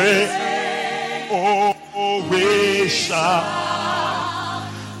 Oh, we shall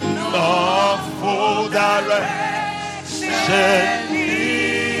not full direction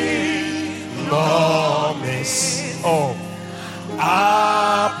nor miss. Oh,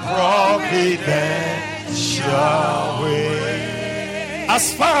 our providential way.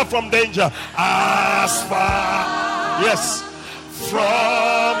 As far from danger, as far, yes,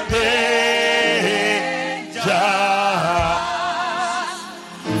 from danger,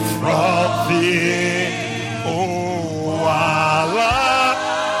 from fear. Oh, our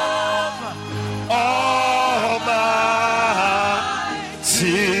love, almighty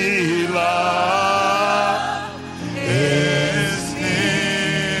love is near.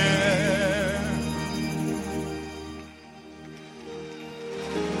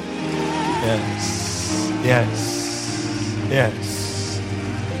 Yes, yes, yes.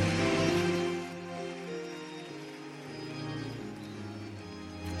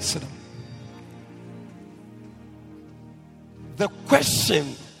 Sit down. The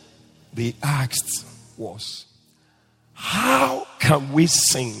question they asked was, how can we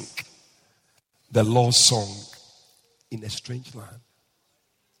sing the Lord's song in a strange land?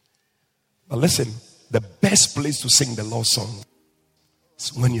 But listen, the best place to sing the Lord's song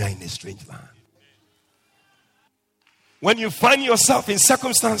is when you are in a strange land. When you find yourself in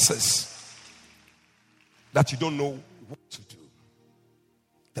circumstances that you don't know what to do,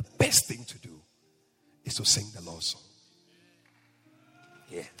 the best thing to do is to sing the Lord's song.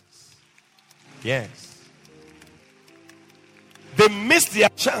 Yes. Yes. They missed their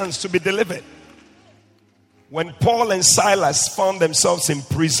chance to be delivered. When Paul and Silas found themselves in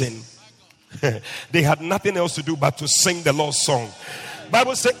prison, they had nothing else to do but to sing the Lord's song.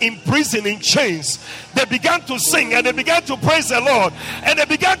 Bible says in prison, in chains, they began to sing and they began to praise the Lord and they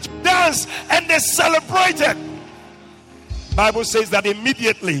began to dance and they celebrated. Bible says that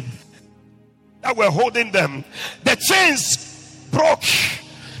immediately that were holding them, the chains broke.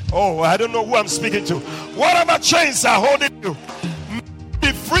 Oh, I don't know who I'm speaking to. Whatever chains are holding you,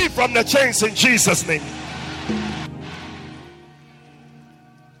 be free from the chains in Jesus' name.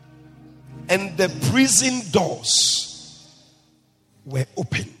 And the prison doors were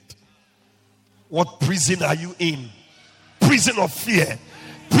opened. What prison are you in? Prison of fear,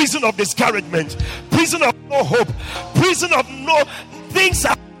 prison of discouragement, prison of no hope, prison of no things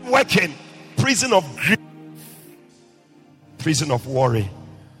are working, prison of grief, prison of worry.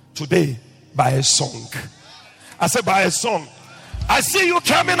 Today, by a song, I said by a song, I see you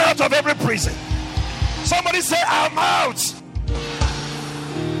coming out of every prison. Somebody say, I'm out.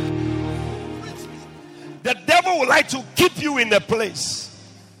 The devil would like to keep you in a place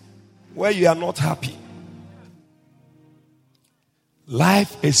where you are not happy.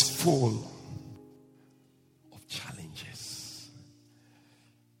 Life is full of challenges,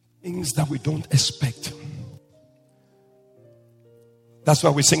 things that we don't expect. That's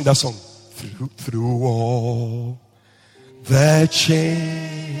why we sing that song. Through all the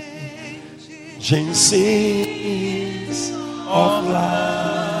changing scenes of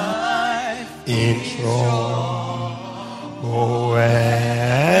life, in trouble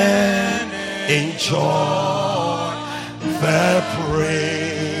and in joy, the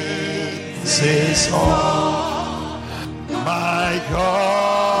praises of my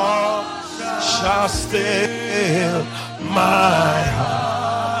God shall still my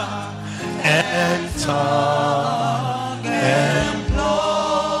heart and tongue and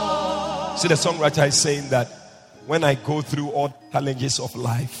blood. See, the songwriter is saying that when I go through all the challenges of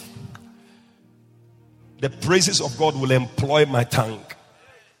life, the praises of God will employ my tongue.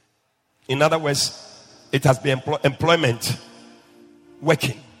 In other words, it has been employment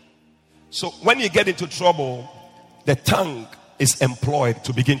working. So when you get into trouble, the tongue is employed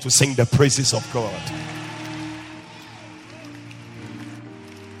to begin to sing the praises of God.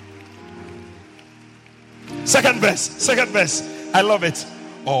 Second verse. I love it.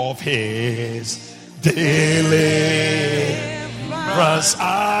 Of his deliverance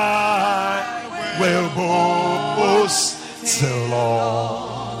I will boast till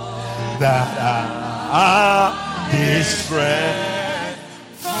all that I his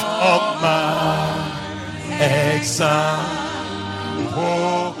strength of my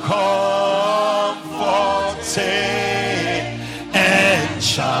example comforting and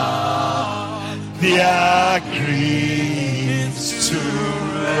charm their griefs to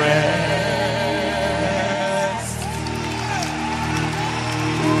rest.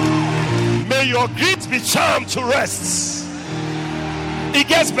 May your griefs be charmed to rest. It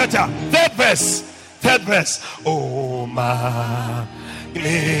gets better. Third verse. Oh, magnify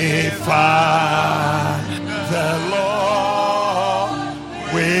the Lord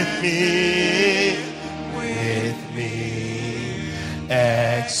with me. me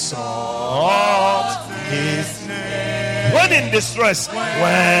exalt his name. When in distress,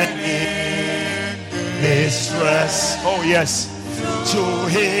 when in distress, oh yes, to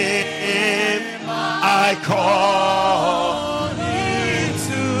him I call.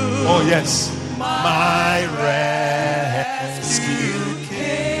 Oh yes, my rescue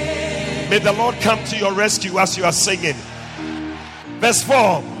came. May the Lord come to your rescue as you are singing. Verse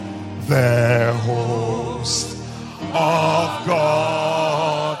 4. The host of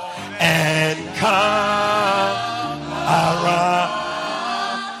God and come around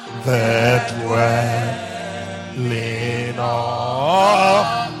the dwelling of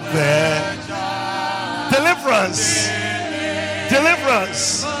the deliverance.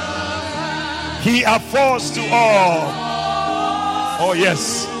 Deliverance. He affords to all. Oh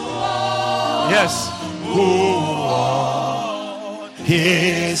yes. Yes. Who are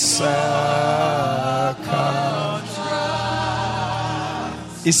his circumference.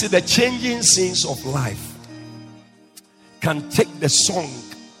 You see, the changing scenes of life can take the song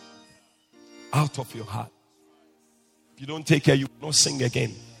out of your heart. If you don't take care, you will not sing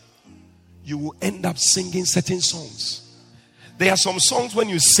again. You will end up singing certain songs. There are some songs when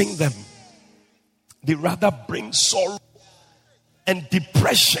you sing them, they rather bring sorrow and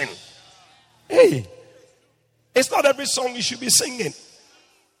depression. Hey, it's not every song you should be singing.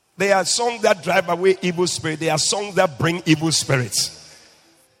 There are songs that drive away evil spirits. There are songs that bring evil spirits.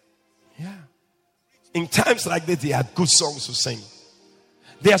 Yeah. In times like this, there are good songs to sing.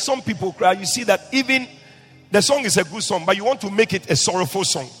 There are some people cry. You see that even the song is a good song, but you want to make it a sorrowful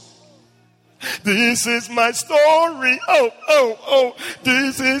song. This is my story. Oh, oh, oh.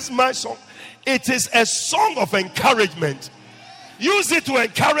 This is my song. It is a song of encouragement. Use it to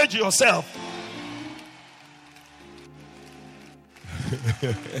encourage yourself.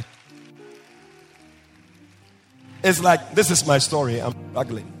 It's like, this is my story. I'm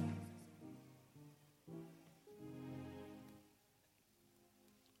struggling.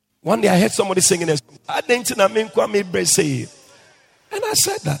 One day I heard somebody singing a song. And I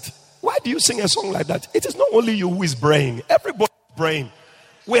said that. Why do you sing a song like that? It is not only you who is braying. Everybody's braying.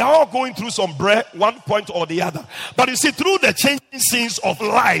 We are all going through some one point or the other. But you see, through the changing scenes of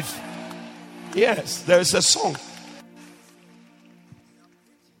life, yes, there is a song.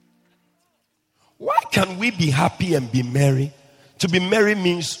 Why can we be happy and be merry? To be merry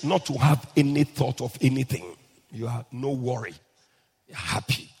means not to have any thought of anything. You have no worry. You're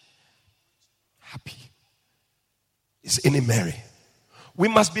happy. Happy. Is any merry? We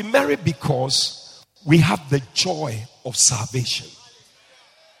must be merry because we have the joy of salvation.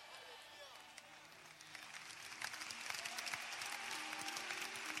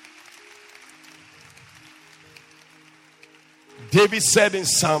 David said in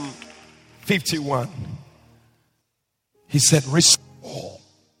Psalm 51, he said, restore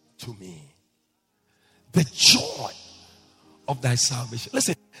to me the joy of thy salvation.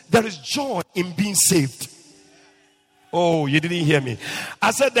 Listen, there is joy in being saved. Oh, you didn't hear me.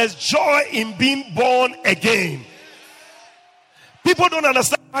 I said there's joy in being born again. People don't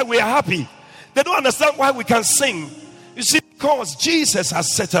understand why we are happy. They don't understand why we can sing. You see, because Jesus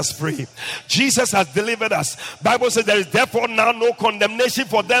has set us free. Jesus has delivered us. Bible says there is therefore now no condemnation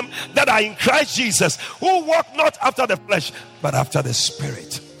for them that are in Christ Jesus, who walk not after the flesh, but after the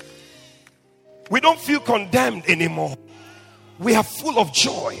Spirit. We don't feel condemned anymore. We are full of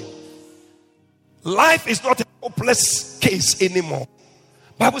joy. Life is not a hopeless case anymore.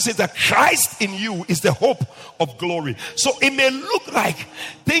 Bible says that Christ in you is the hope of glory. So it may look like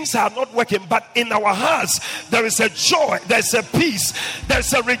things are not working, but in our hearts there is a joy, there's a peace,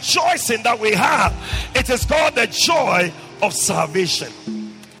 there's a rejoicing that we have. It is called the joy of salvation.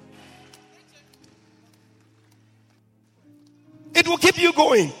 It will keep you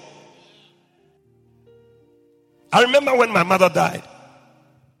going. I remember when my mother died,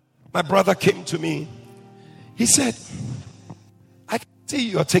 my brother came to me. He said, I can see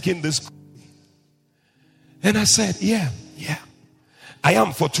you're taking this. And I said, yeah. I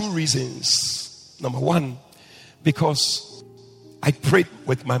am for two reasons. Number one, because I prayed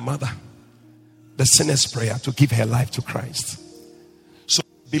with my mother the sinner's prayer to give her life to Christ. So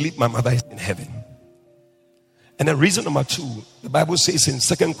I believe my mother is in heaven. And then reason number two, the Bible says in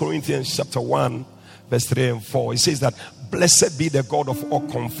 2 Corinthians chapter 1, verse 3 and 4, it says that blessed be the God of all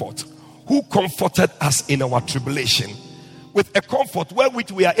comfort, who comforted us in our tribulation with a comfort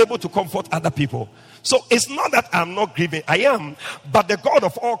wherewith we are able to comfort other people. So it's not that I'm not grieving, I am, but the God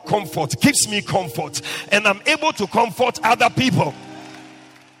of all comfort gives me comfort and I'm able to comfort other people.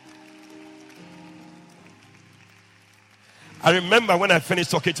 I remember when I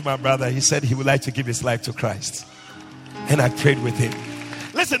finished talking to my brother, he said he would like to give his life to Christ. And I prayed with him.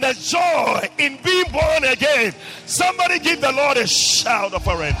 Listen, there's joy in being born again. Somebody give the Lord a shout of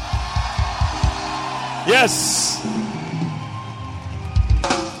praise. Yes.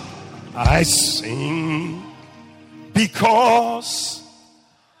 I sing because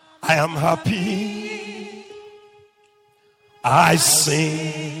I am happy. I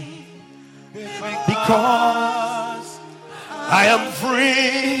sing because I am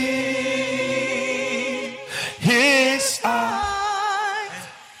free. His eye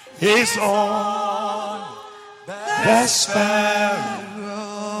is on the sparrow,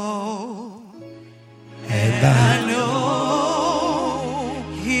 and I know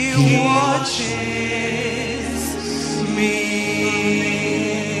He watches me.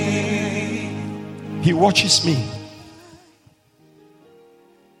 He watches me.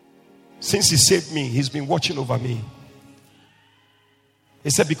 Since He saved me, He's been watching over me. He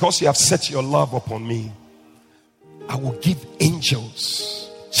said, because you have set your love upon me, I will give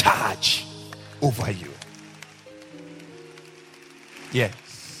angels charge over you. Yes.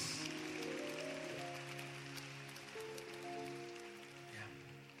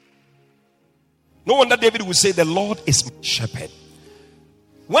 No wonder David would say, the Lord is my shepherd.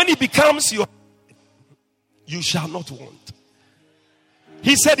 When He becomes your shepherd, you shall not want.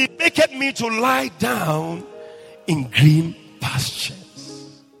 He said, He maketh me to lie down in green pastures.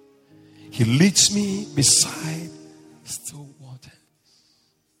 He leads me beside still waters.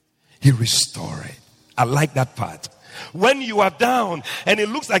 He restored. I like that part. When you are down and it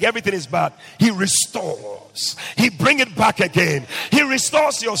looks like everything is bad, He restores. He brings it back again. He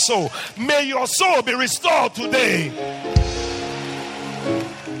restores your soul. May your soul be restored today.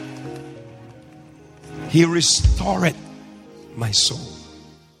 He restored my soul.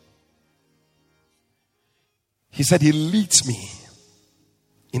 He said He leads me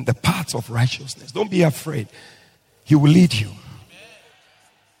in the paths of righteousness. Don't be afraid. He will lead you.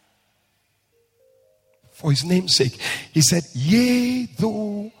 For His name's sake. He said, yea,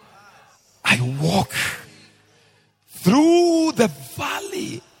 though I walk through the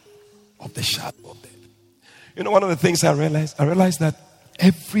valley of the shadow of death. You know, one of the things I realized that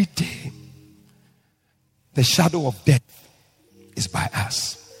every day the shadow of death is by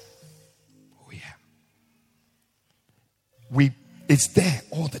us. Oh yeah. It's there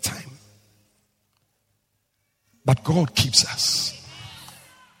all the time. But God keeps us.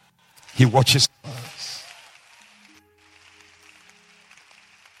 He watches us.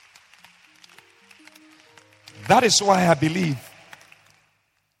 That is why I believe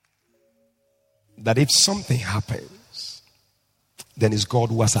that if something happens, then it's God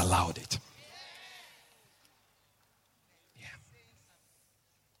who has allowed it. Yeah.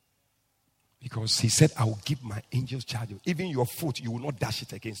 Because He said, I will give my angels charge. Even your foot, you will not dash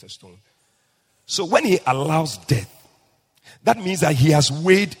it against a stone. So when He allows death, that means that He has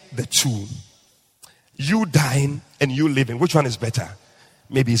weighed the two. You dying and you living. Which one is better?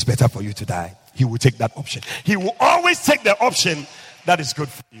 Maybe it's better for you to die. He will take that option. He will always take the option that is good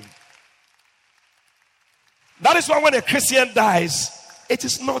for you. That is why when a Christian dies, it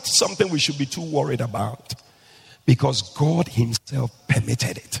is not something we should be too worried about. Because God Himself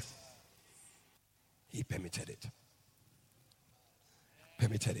permitted it. He permitted it.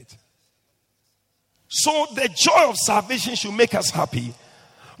 Permitted it. So the joy of salvation should make us happy.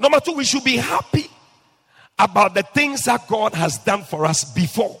 Number two, we should be happy about the things that God has done for us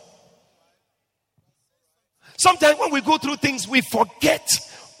before. Sometimes when we go through things, we forget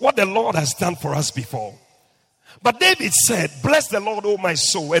what the Lord has done for us before. But David said, bless the Lord, O my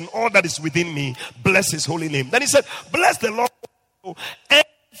soul, and all that is within me, bless His holy name. Then he said, bless the Lord, and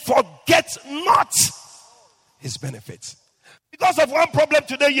forget not His benefits. Because of one problem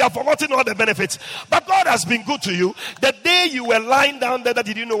today, you have forgotten all the benefits. But God has been good to you. The day you were lying down there that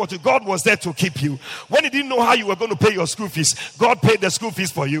you didn't know what to, God was there to keep you. When you didn't know how you were going to pay your school fees, God paid the school fees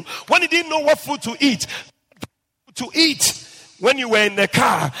for you. When you didn't know what food to eat, when you were in the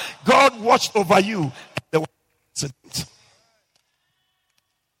car, God watched over you.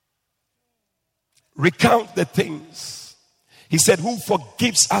 Recount the things. He said, who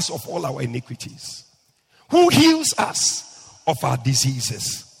forgives us of all our iniquities? Who heals us of our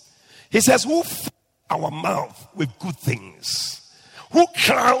diseases? He says, who fills our mouth with good things? Who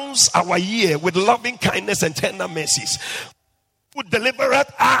crowns our year with loving kindness and tender mercies? Who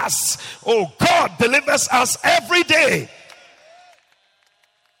delivereth us? Oh, God delivers us every day.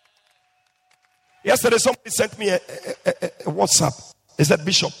 Yesterday somebody sent me a WhatsApp. He said,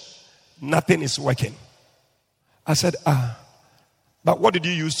 Bishop, nothing is working. I said, but what did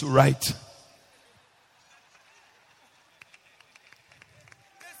you use to write?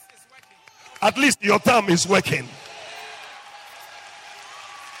 At least your thumb is working.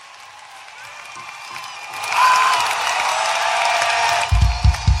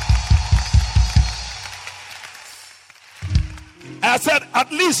 said,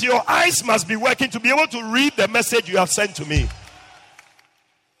 at least your eyes must be working to be able to read the message you have sent to me.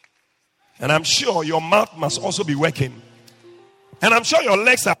 And I'm sure your mouth must also be working. And I'm sure your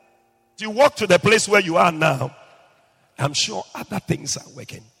legs are. You walk to the place where you are now. I'm sure other things are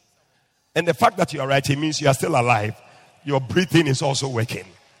working. And the fact that you are writing means you are still alive. Your breathing is also working.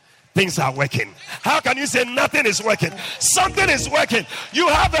 Things are working. How can you say nothing is working? Something is working. You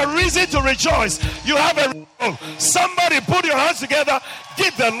have a reason to rejoice. You have a... Somebody put your hands together.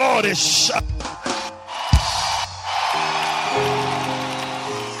 Give the Lord a shout.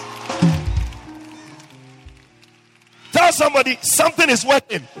 Tell somebody something is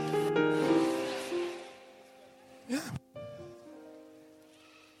working. Yeah.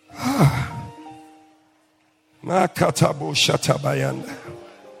 Makatabo shatabayanda.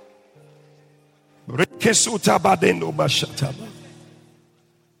 Rekesuta badendo bashataba.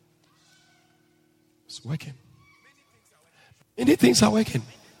 It's working. Many things are working.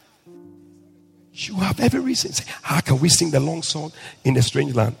 You have every reason. Say, how can we sing the long song in a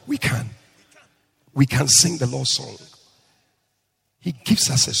strange land? We can. We can sing the Lord's song. He gives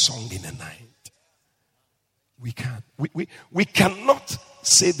us a song in the night. We can. We cannot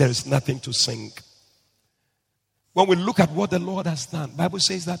say there is nothing to sing. When we look at what the Lord has done, the Bible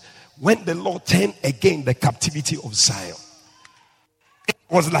says that when the Lord turned again the captivity of Zion, it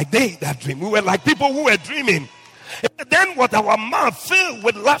was like they that dreamed. We were like people who were dreaming. And then what our mouth filled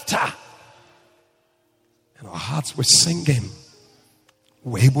with laughter. And our hearts were singing.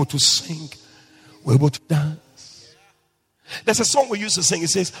 We were able to sing. We were able to dance. There's a song we used to sing. It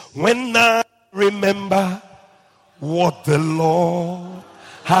says, when I remember what the Lord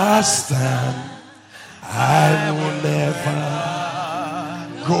has done, I will never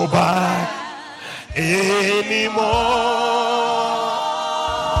go back anymore.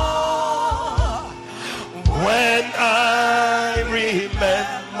 When I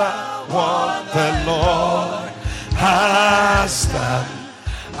remember what the Lord has done,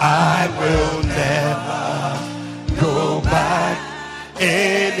 I will never go back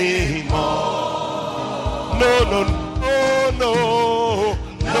anymore. No, no, no, no,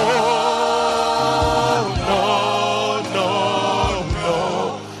 no.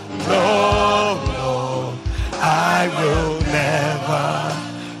 I will never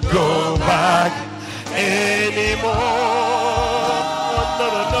go back anymore. No,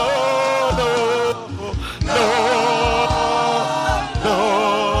 no, no, no, no, no,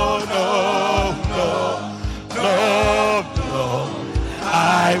 no, no, no.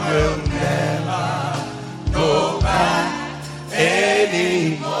 I will never go back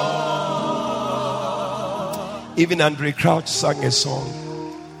anymore. Even Andre Crouch sang a song.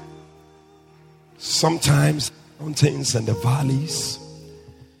 Sometimes mountains and the valleys,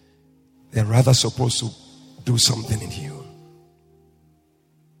 they're rather supposed to do something in you.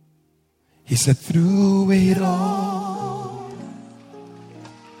 He said, through it all,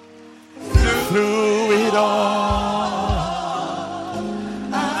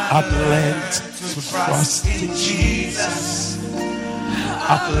 I've learned to trust in Jesus.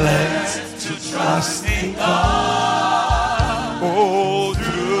 I've learned to trust in God. Oh,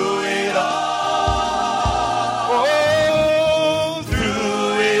 through it all.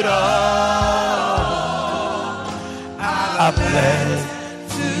 I've learned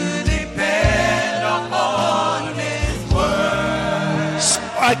to depend upon His word. So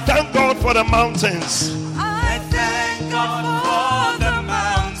I thank God for the mountains. I thank God for the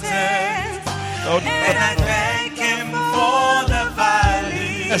mountains. And I thank Him for the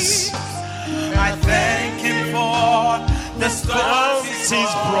valleys. Yes. I thank Him for the storms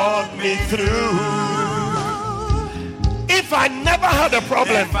He's brought me through. If I never had a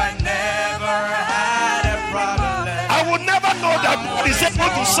problem, I would never know that God is able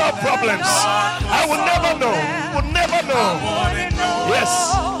to solve problems. I would never know. Would never know. Yes.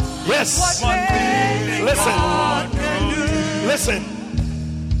 Yes. Listen.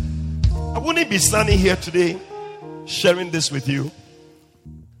 I wouldn't be standing here today sharing this with you.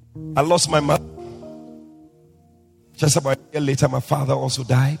 I lost my mother. Just about a year later, my father also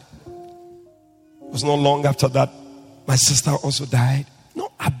died. It was not long after that, my sister also died.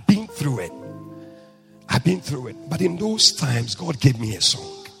 No, I've been through it. But in those times, God gave me a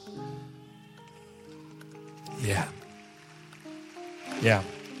song. Yeah.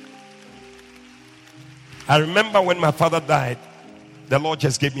 I remember when my father died, the Lord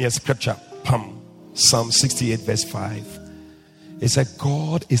just gave me a scripture. Psalm 68 verse 5. It said,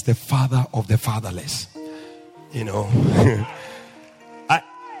 God is the father of the fatherless. You know.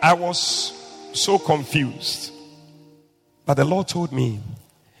 I was so confused. But the Lord told me,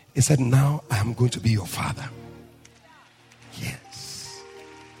 He said, now I am going to be your father. Yes.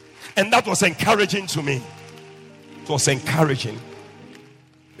 And that was encouraging to me. It was encouraging.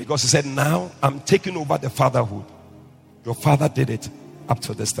 Because he said, now I'm taking over the fatherhood. Your father did it up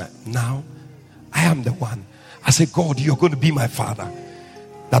to this time. Now I am the one. I said, God, you're going to be my father.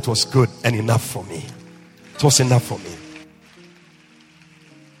 That was good and enough for me. It was enough for me.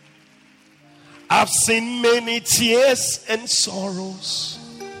 I've seen many tears and sorrows.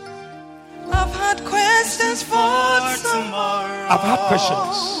 I've had questions for tomorrow. I've had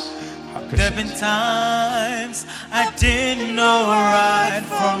questions. There've been times I didn't know right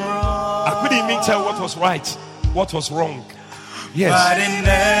from wrong. I couldn't even tell what was right, what was wrong. Yes.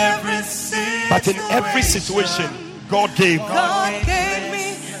 But in every situation, God gave. God gave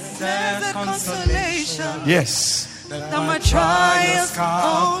me the consolation. Yes. That my trials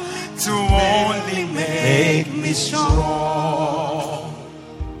come to only make me strong.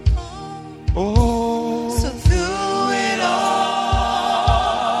 Oh. So through it all,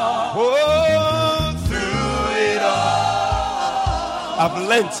 Through it all, I've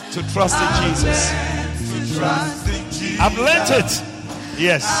learned to trust in Jesus. I've learned it.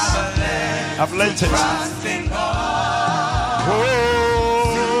 Yes. I've learned it.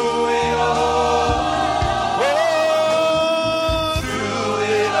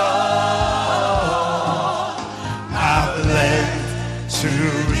 I've learned to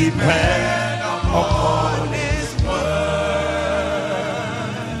depend upon His word.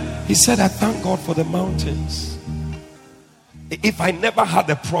 He said, I thank God for the mountains. If I never had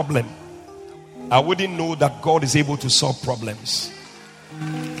a problem, I wouldn't know that God is able to solve problems.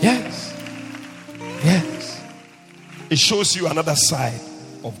 Yes. Yes. It shows you another side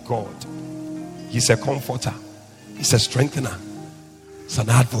of God. He's a comforter. He's a strengthener. He's an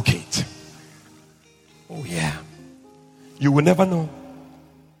advocate. Oh yeah. You will never know.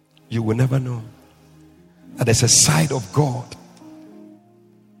 You will never know that there's a side of God.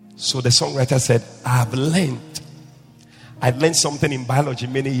 So the songwriter said, I learned something in biology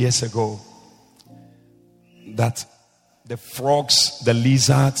many years ago, that the frogs, the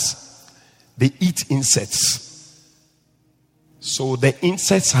lizards, they eat insects. So the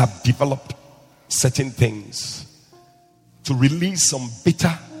insects have developed certain things to release some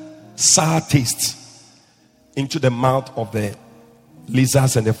bitter, sour taste into the mouth of the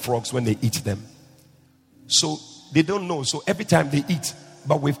lizards and the frogs when they eat them. So they don't know. So every time they eat,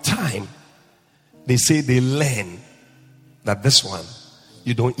 but with time, they say they learn that this one,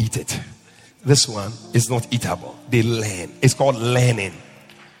 you don't eat it. This one is not eatable. They learn. It's called learning.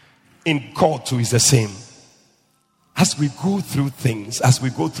 In God too is the same. As we go through things, as we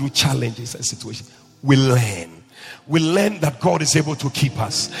go through challenges and situations, we learn. We learn that God is able to keep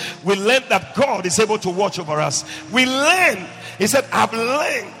us. We learn that God is able to watch over us. We learn. He said, I've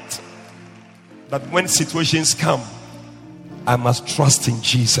learned that when situations come, I must trust in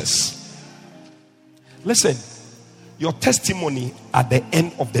Jesus. Listen, your testimony at the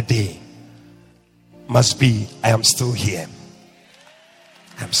end of the day must be, I am still here.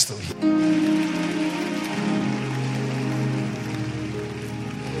 I'm still here.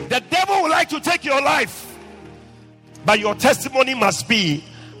 The devil would like to take your life, but your testimony must be,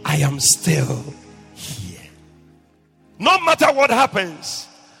 I am still here. No matter what happens,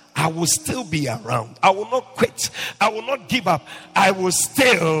 I will still be around. I will not quit. I will not give up. I will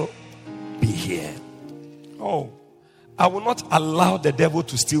still be here. Oh, I will not allow the devil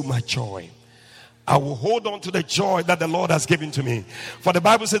to steal my joy. I will hold on to the joy that the Lord has given to me. For the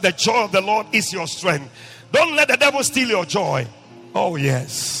Bible says the joy of the Lord is your strength. Don't let the devil steal your joy. Oh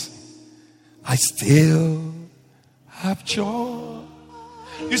yes, I still have joy.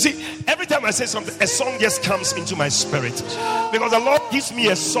 You see, every time I say something, a song just comes into my spirit, because the Lord gives me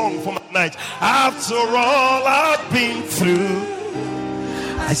a song for my night. After all I've been through,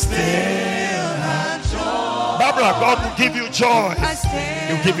 I still have joy. Barbara, God will give you joy.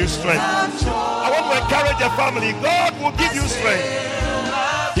 He'll give you strength. I want to encourage your family. God will give you strength.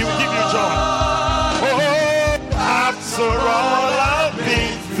 He will give you joy. Oh, after all I've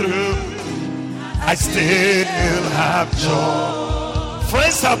been through, I still have joy.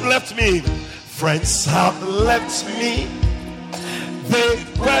 Friends have left me. Friends have left me. They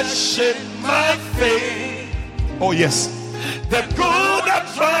question my faith. Oh yes. The good I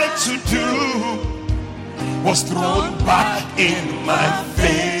tried to do was thrown back in my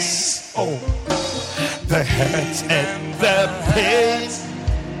face. Oh, the hurt and the pain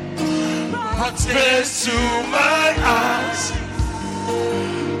brought tears to my eyes.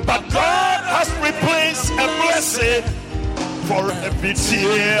 But God has replaced a blessing for every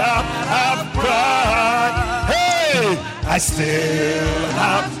tear I've cried. Hey, I still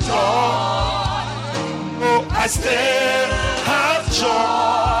have joy. Oh, I still have joy.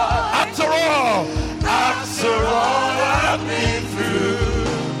 I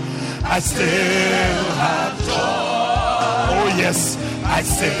I still have joy. Oh yes, I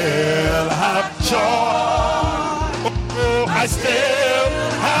still have joy. Oh, I still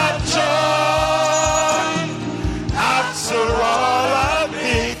have joy. After all I've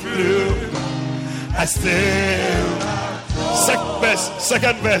been through, I still have joy.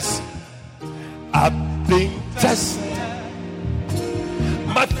 Second verse. I've been tested.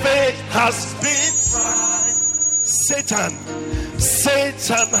 My faith has been tried. Satan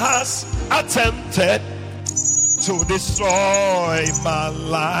has attempted to destroy my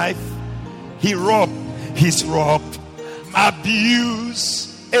life. He's robbed, abused,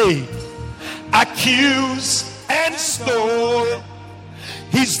 accused, and stole.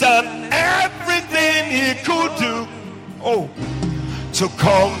 He's done everything he could do, to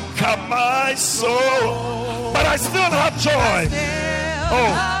conquer my soul. But I still have joy.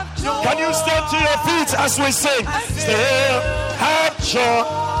 Can you stand to your feet as we sing? Still have joy.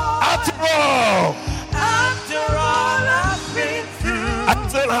 After all I've been through, I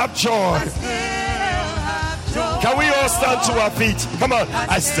still have joy. Can we all stand to our feet? Come on.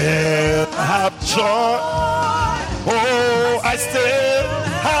 I still have joy. Oh, I still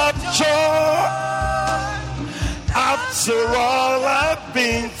have joy. After all I've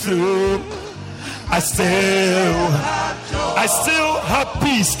been through, I still have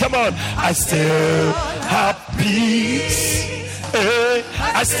peace. Come on. I still have peace.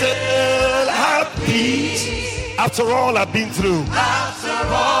 I still have peace. After all I've been through,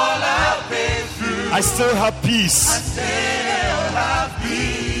 I still have peace.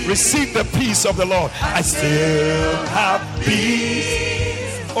 Receive the peace of the Lord. I still have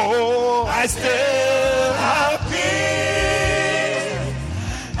peace. Oh, I still have peace.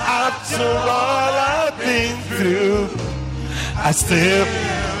 After all I've been through, I still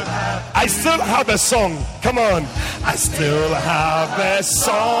have a song. Come on. I still have a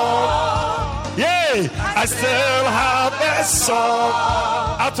song. Yay! I still have a song.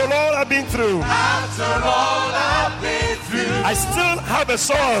 After all I've been through, I still have a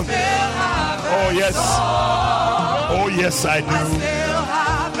song. Oh yes. Oh yes, I do.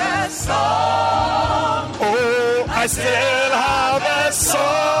 Oh, I still have a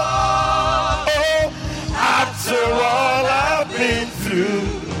song. Oh, after all I've been through,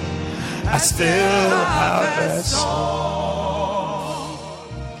 I still have a song.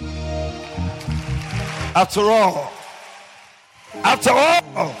 After all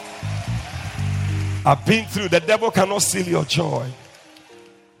I've been through, the devil cannot steal your joy.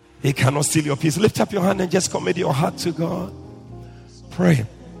 He cannot steal your peace. Lift up your hand and just commit your heart to God. Pray.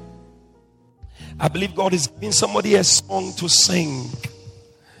 I believe God is giving somebody a song to sing.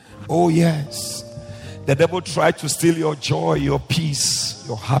 Oh yes. The devil tried to steal your joy, your peace,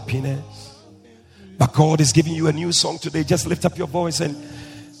 your happiness. But God is giving you a new song today. Just lift up your voice and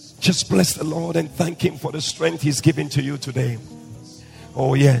just bless the Lord and thank Him for the strength He's giving to you today.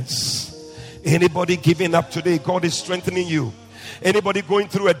 Oh yes. Anybody giving up today, God is strengthening you. Anybody going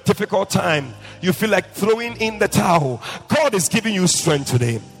through a difficult time, you feel like throwing in the towel, God is giving you strength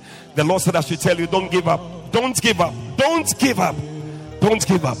today. The Lord said I should tell you, don't give up. Don't give up. Don't give up. Don't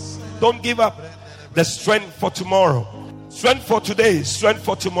give up. Don't give up. The strength for tomorrow. Strength for today. Strength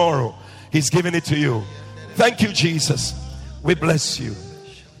for tomorrow. He's giving it to you. Thank you, Jesus. We bless you.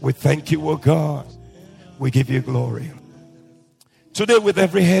 We thank you, oh God. We give you glory. Today, with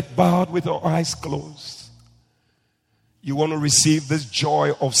every head bowed, with our eyes closed, you want to receive this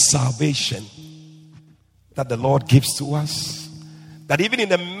joy of salvation that the Lord gives to us. That even in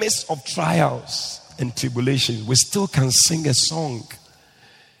the midst of trials and tribulations, we still can sing a song.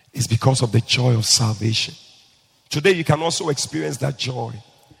 It's because of the joy of salvation. Today, you can also experience that joy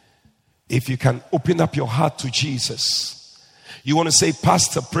if you can open up your heart to Jesus. You want to say,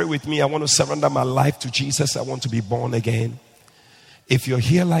 Pastor, pray with me. I want to surrender my life to Jesus. I want to be born again. If you're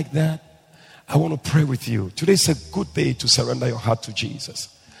here like that, I want to pray with you. Today's a good day to surrender your heart to Jesus.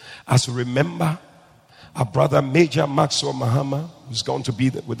 As we remember our brother Major Maxwell Mahama, who's going to be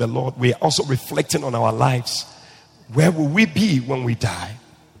with the Lord, we are also reflecting on our lives. Where will we be when we die?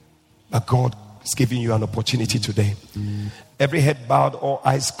 But God is giving you an opportunity today. Every head bowed, all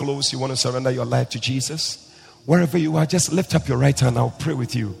eyes closed. You want to surrender your life to Jesus? Wherever you are, just lift up your right hand. I'll pray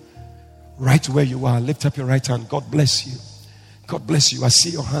with you. Right where you are, lift up your right hand. God bless you. God bless you. I see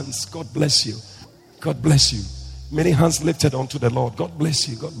your hands. God bless you. God bless you. Many hands lifted unto the Lord. God bless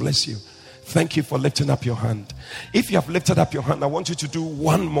you. God bless you. Thank you for lifting up your hand. If you have lifted up your hand, I want you to do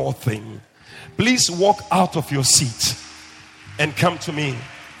one more thing. Please walk out of your seat and come to me.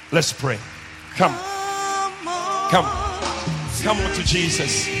 Let's pray. Come. Come. Come to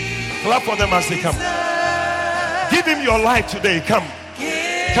Jesus. Clap for them as they come. Give Him your life today. Come.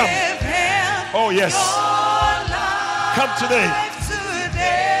 Come. Oh, yes. Come today.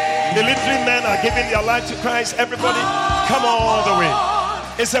 Military men are giving their life to Christ. Everybody, come all the way.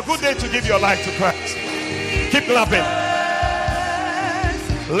 It's a good day to give your life to Christ. Keep clapping.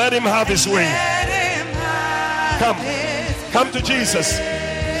 Let him have his way. Come to Jesus.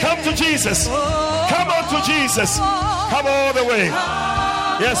 Come to Jesus. Come on to Jesus. Come all the way.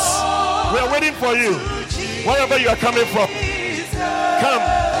 Yes, we are waiting for you. Wherever you are coming from, come.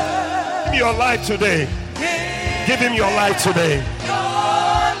 Give him your life today. Give him your life today.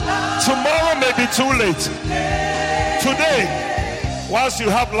 Tomorrow may be too late. Today, whilst you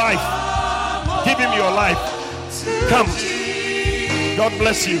have life, give him your life. Come. God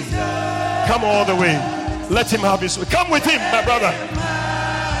bless you. Come all the way. Let him have his way. Come with him, my brother.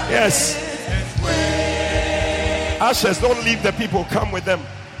 Yes. Ushers, don't leave the people. Come with them.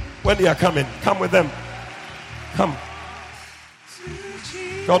 When they are coming, come with them. Come.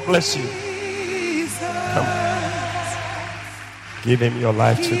 God bless you. Come. Give him your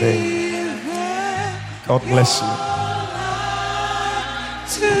life today. God bless you.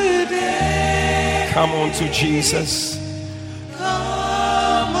 Come on to Jesus.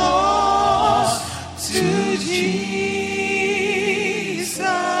 Come on to Jesus.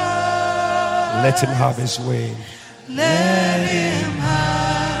 Let him have his way. Let him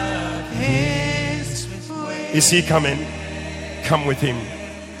have his way. Is he coming? Come with him.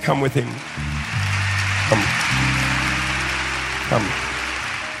 Come with him. Come. Come.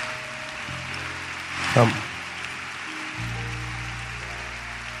 Come.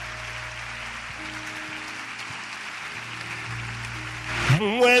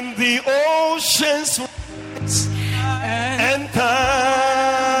 When the oceans rise and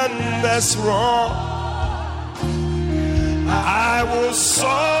thunders roar, I will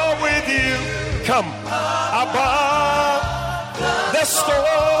soar with you. Come above the storm.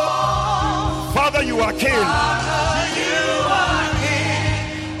 Father, you are king.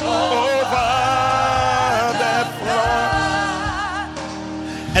 Over the floor.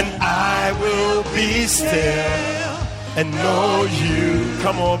 And I will be still and know you.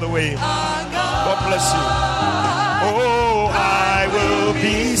 Come all the way. God bless you. Oh, I will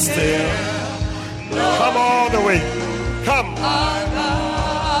be still. Come all the way. Come.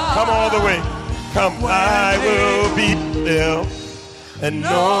 Come all the way. Come. I will be still and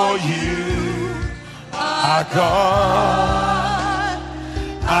know you are God.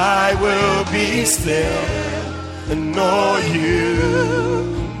 I will be still and know you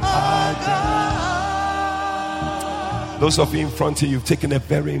are God. Those of you in front of you, you've taken a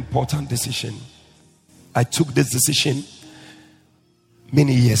very important decision. I took this decision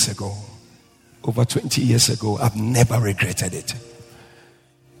many years ago, over 20 years ago. I've never regretted it.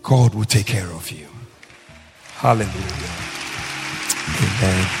 God will take care of you. Hallelujah.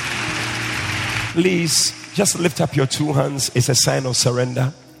 Amen. Please just lift up your two hands. It's a sign of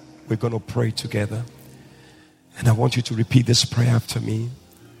surrender. We're going to pray together. And I want you to repeat this prayer after me.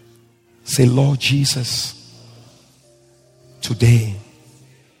 Say, Lord Jesus, today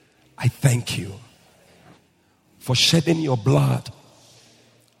I thank you for shedding your blood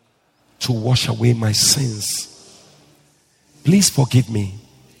to wash away my sins. Please forgive me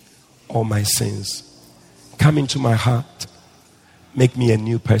all my sins. Come into my heart. Make me a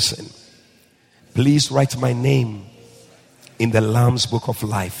new person. Please write my name in the Lamb's Book of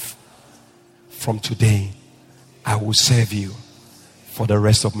Life. From today, I will serve you for the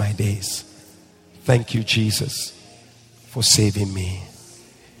rest of my days. Thank you, Jesus, for saving me.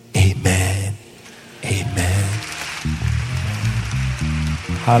 Amen. Amen.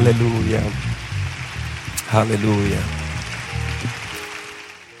 Hallelujah. Hallelujah.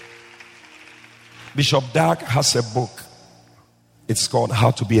 Bishop Dag has a book. It's called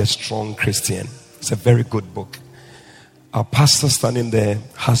How to Be a Strong Christian. It's a very good book. Our pastor standing there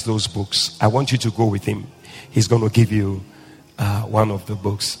has those books. I want you to go with him. He's going to give you one of the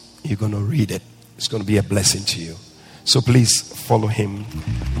books. You're going to read it. It's going to be a blessing to you. So please follow him.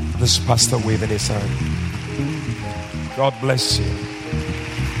 This pastor waving his hand. God bless you.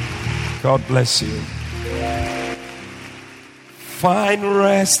 God bless you. Find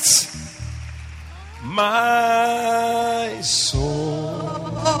rest, my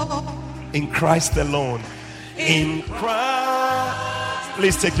soul, in Christ alone. In Christ.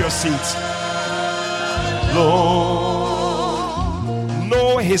 Please take your seats. Lord,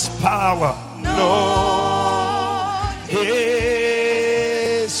 know his power. Know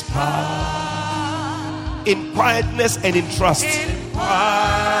his power. In quietness and in trust. In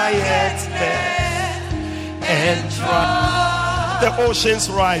quietness and trust. The oceans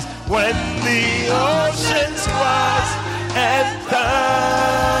rise. When the oceans rise and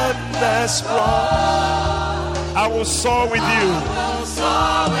thunder that's wrong. I will soar with you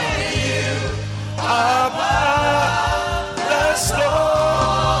above the storm.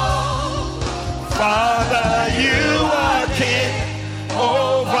 Father, you are king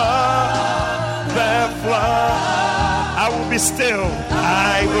over the flood. I will be still.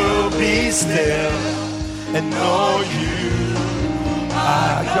 I will be still and know you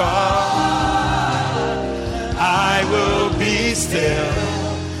are God. I will be still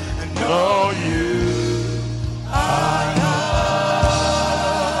and know you are God.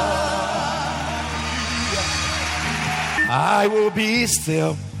 I will be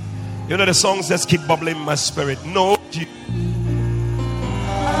still. You know the songs just keep bubbling in my spirit. Know you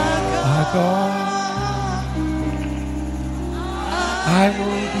are God. I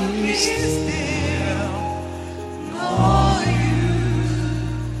will be still. Know you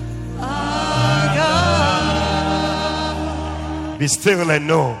are God. Be still and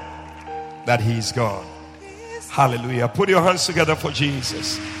know that He is God. Hallelujah. Put your hands together for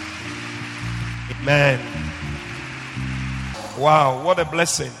Jesus. Amen. Wow, what a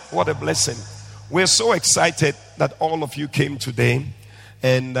blessing. What a blessing. We're so excited that all of you came today.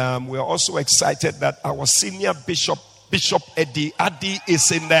 And we're also excited that our senior bishop, Bishop Eddie Adi,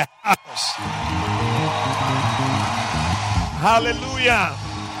 is in the house. Hallelujah.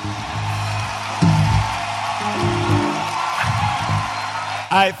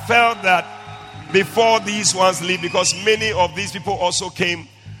 I felt that before these ones leave, because many of these people also came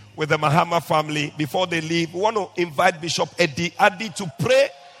with the Mahama family, before they leave, we want to invite Bishop Eddie Adi to pray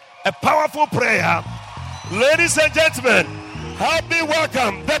a powerful prayer. Ladies and gentlemen, help me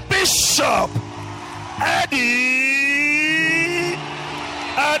welcome the Bishop Eddie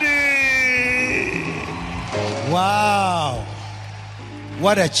Adi. Wow.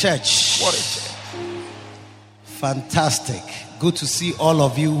 What a church. What a church. Fantastic. Good to see all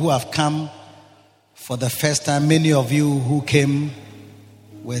of you who have come for the first time. Many of you who came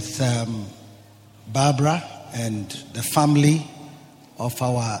with Barbara and the family of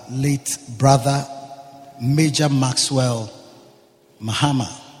our late brother, Major Maxwell Mahama.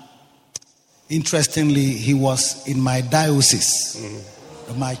 Interestingly, he was in my diocese,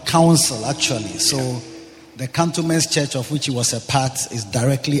 my council actually. So the Cantonment Church of which he was a part is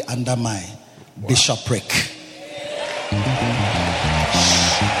directly under my bishopric.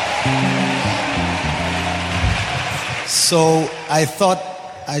 So I thought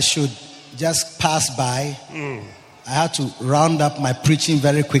I should just pass by. I had to round up my preaching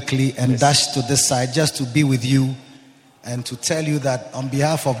very quickly and dash to this side just to be with you and to tell you that on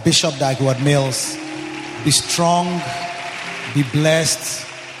behalf of Bishop Dag Heward-Mills, be strong, be blessed.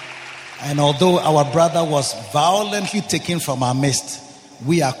 And although our brother was violently taken from our midst,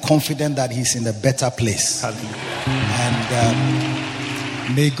 we are confident that he's in a better place. And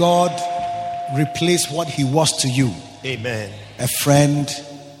may God replace what he was to you. Amen. A friend,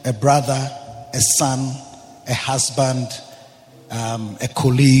 a brother, a son, a husband, a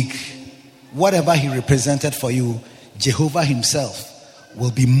colleague, whatever he represented for you, Jehovah himself will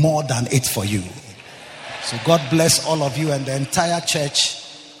be more than it for you. So God bless all of you and the entire church.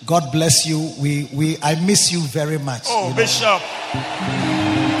 God bless you. I miss you very much. Oh, Bishop.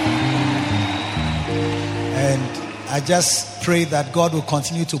 And I just pray that God will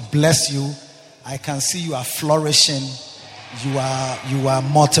continue to bless you. I can see you are flourishing. You are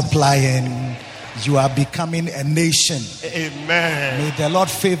multiplying. You are becoming a nation. Amen. May the Lord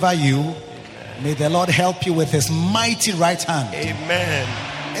favor you. Amen. May the Lord help you with his mighty right hand. Amen.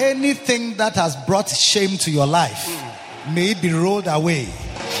 Anything that has brought shame to your life, may it be rolled away.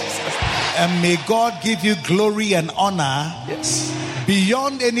 And may God give you glory and honor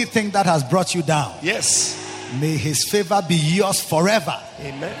beyond anything that has brought you down. Yes. May his favor be yours forever.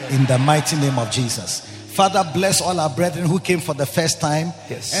 Amen. In the mighty name of Jesus. Father, bless all our brethren who came for the first time.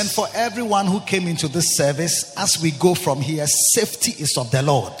 Yes. And for everyone who came into this service, as we go from here, safety is of the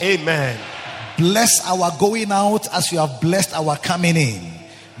Lord. Amen. Bless our going out as you have blessed our coming in.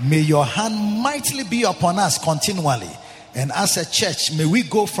 May your hand mightily be upon us continually. And as a church, may we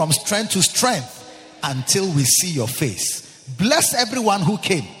go from strength to strength until we see your face. Bless everyone who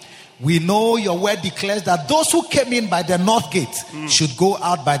came. We know your word declares that those who came in by the north gate should go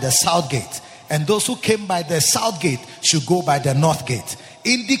out by the south gate. And those who came by the south gate should go by the north gate.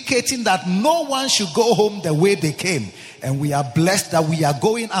 Indicating that no one should go home the way they came. And we are blessed that we are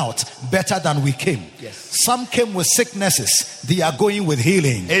going out better than we came. Yes. Some came with sicknesses. They are going with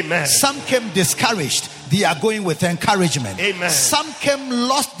healing. Amen. Some came discouraged. They are going with encouragement. Amen. Some came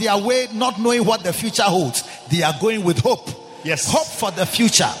lost their way, not knowing what the future holds. They are going with hope. Yes. Hope for the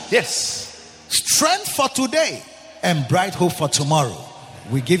future. Yes. Strength for today and bright hope for tomorrow.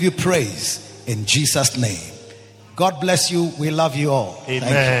 We give you praise in Jesus' name. God bless you. We love you all.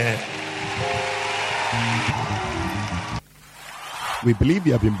 Amen. We believe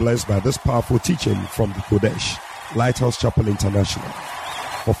you have been blessed by this powerful teaching from the Kodesh, Lighthouse Chapel International.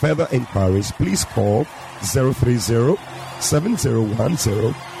 For further inquiries, please call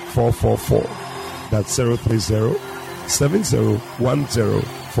 030-7010-444. That's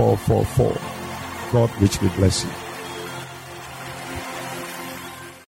 030-7010-444. God richly bless you.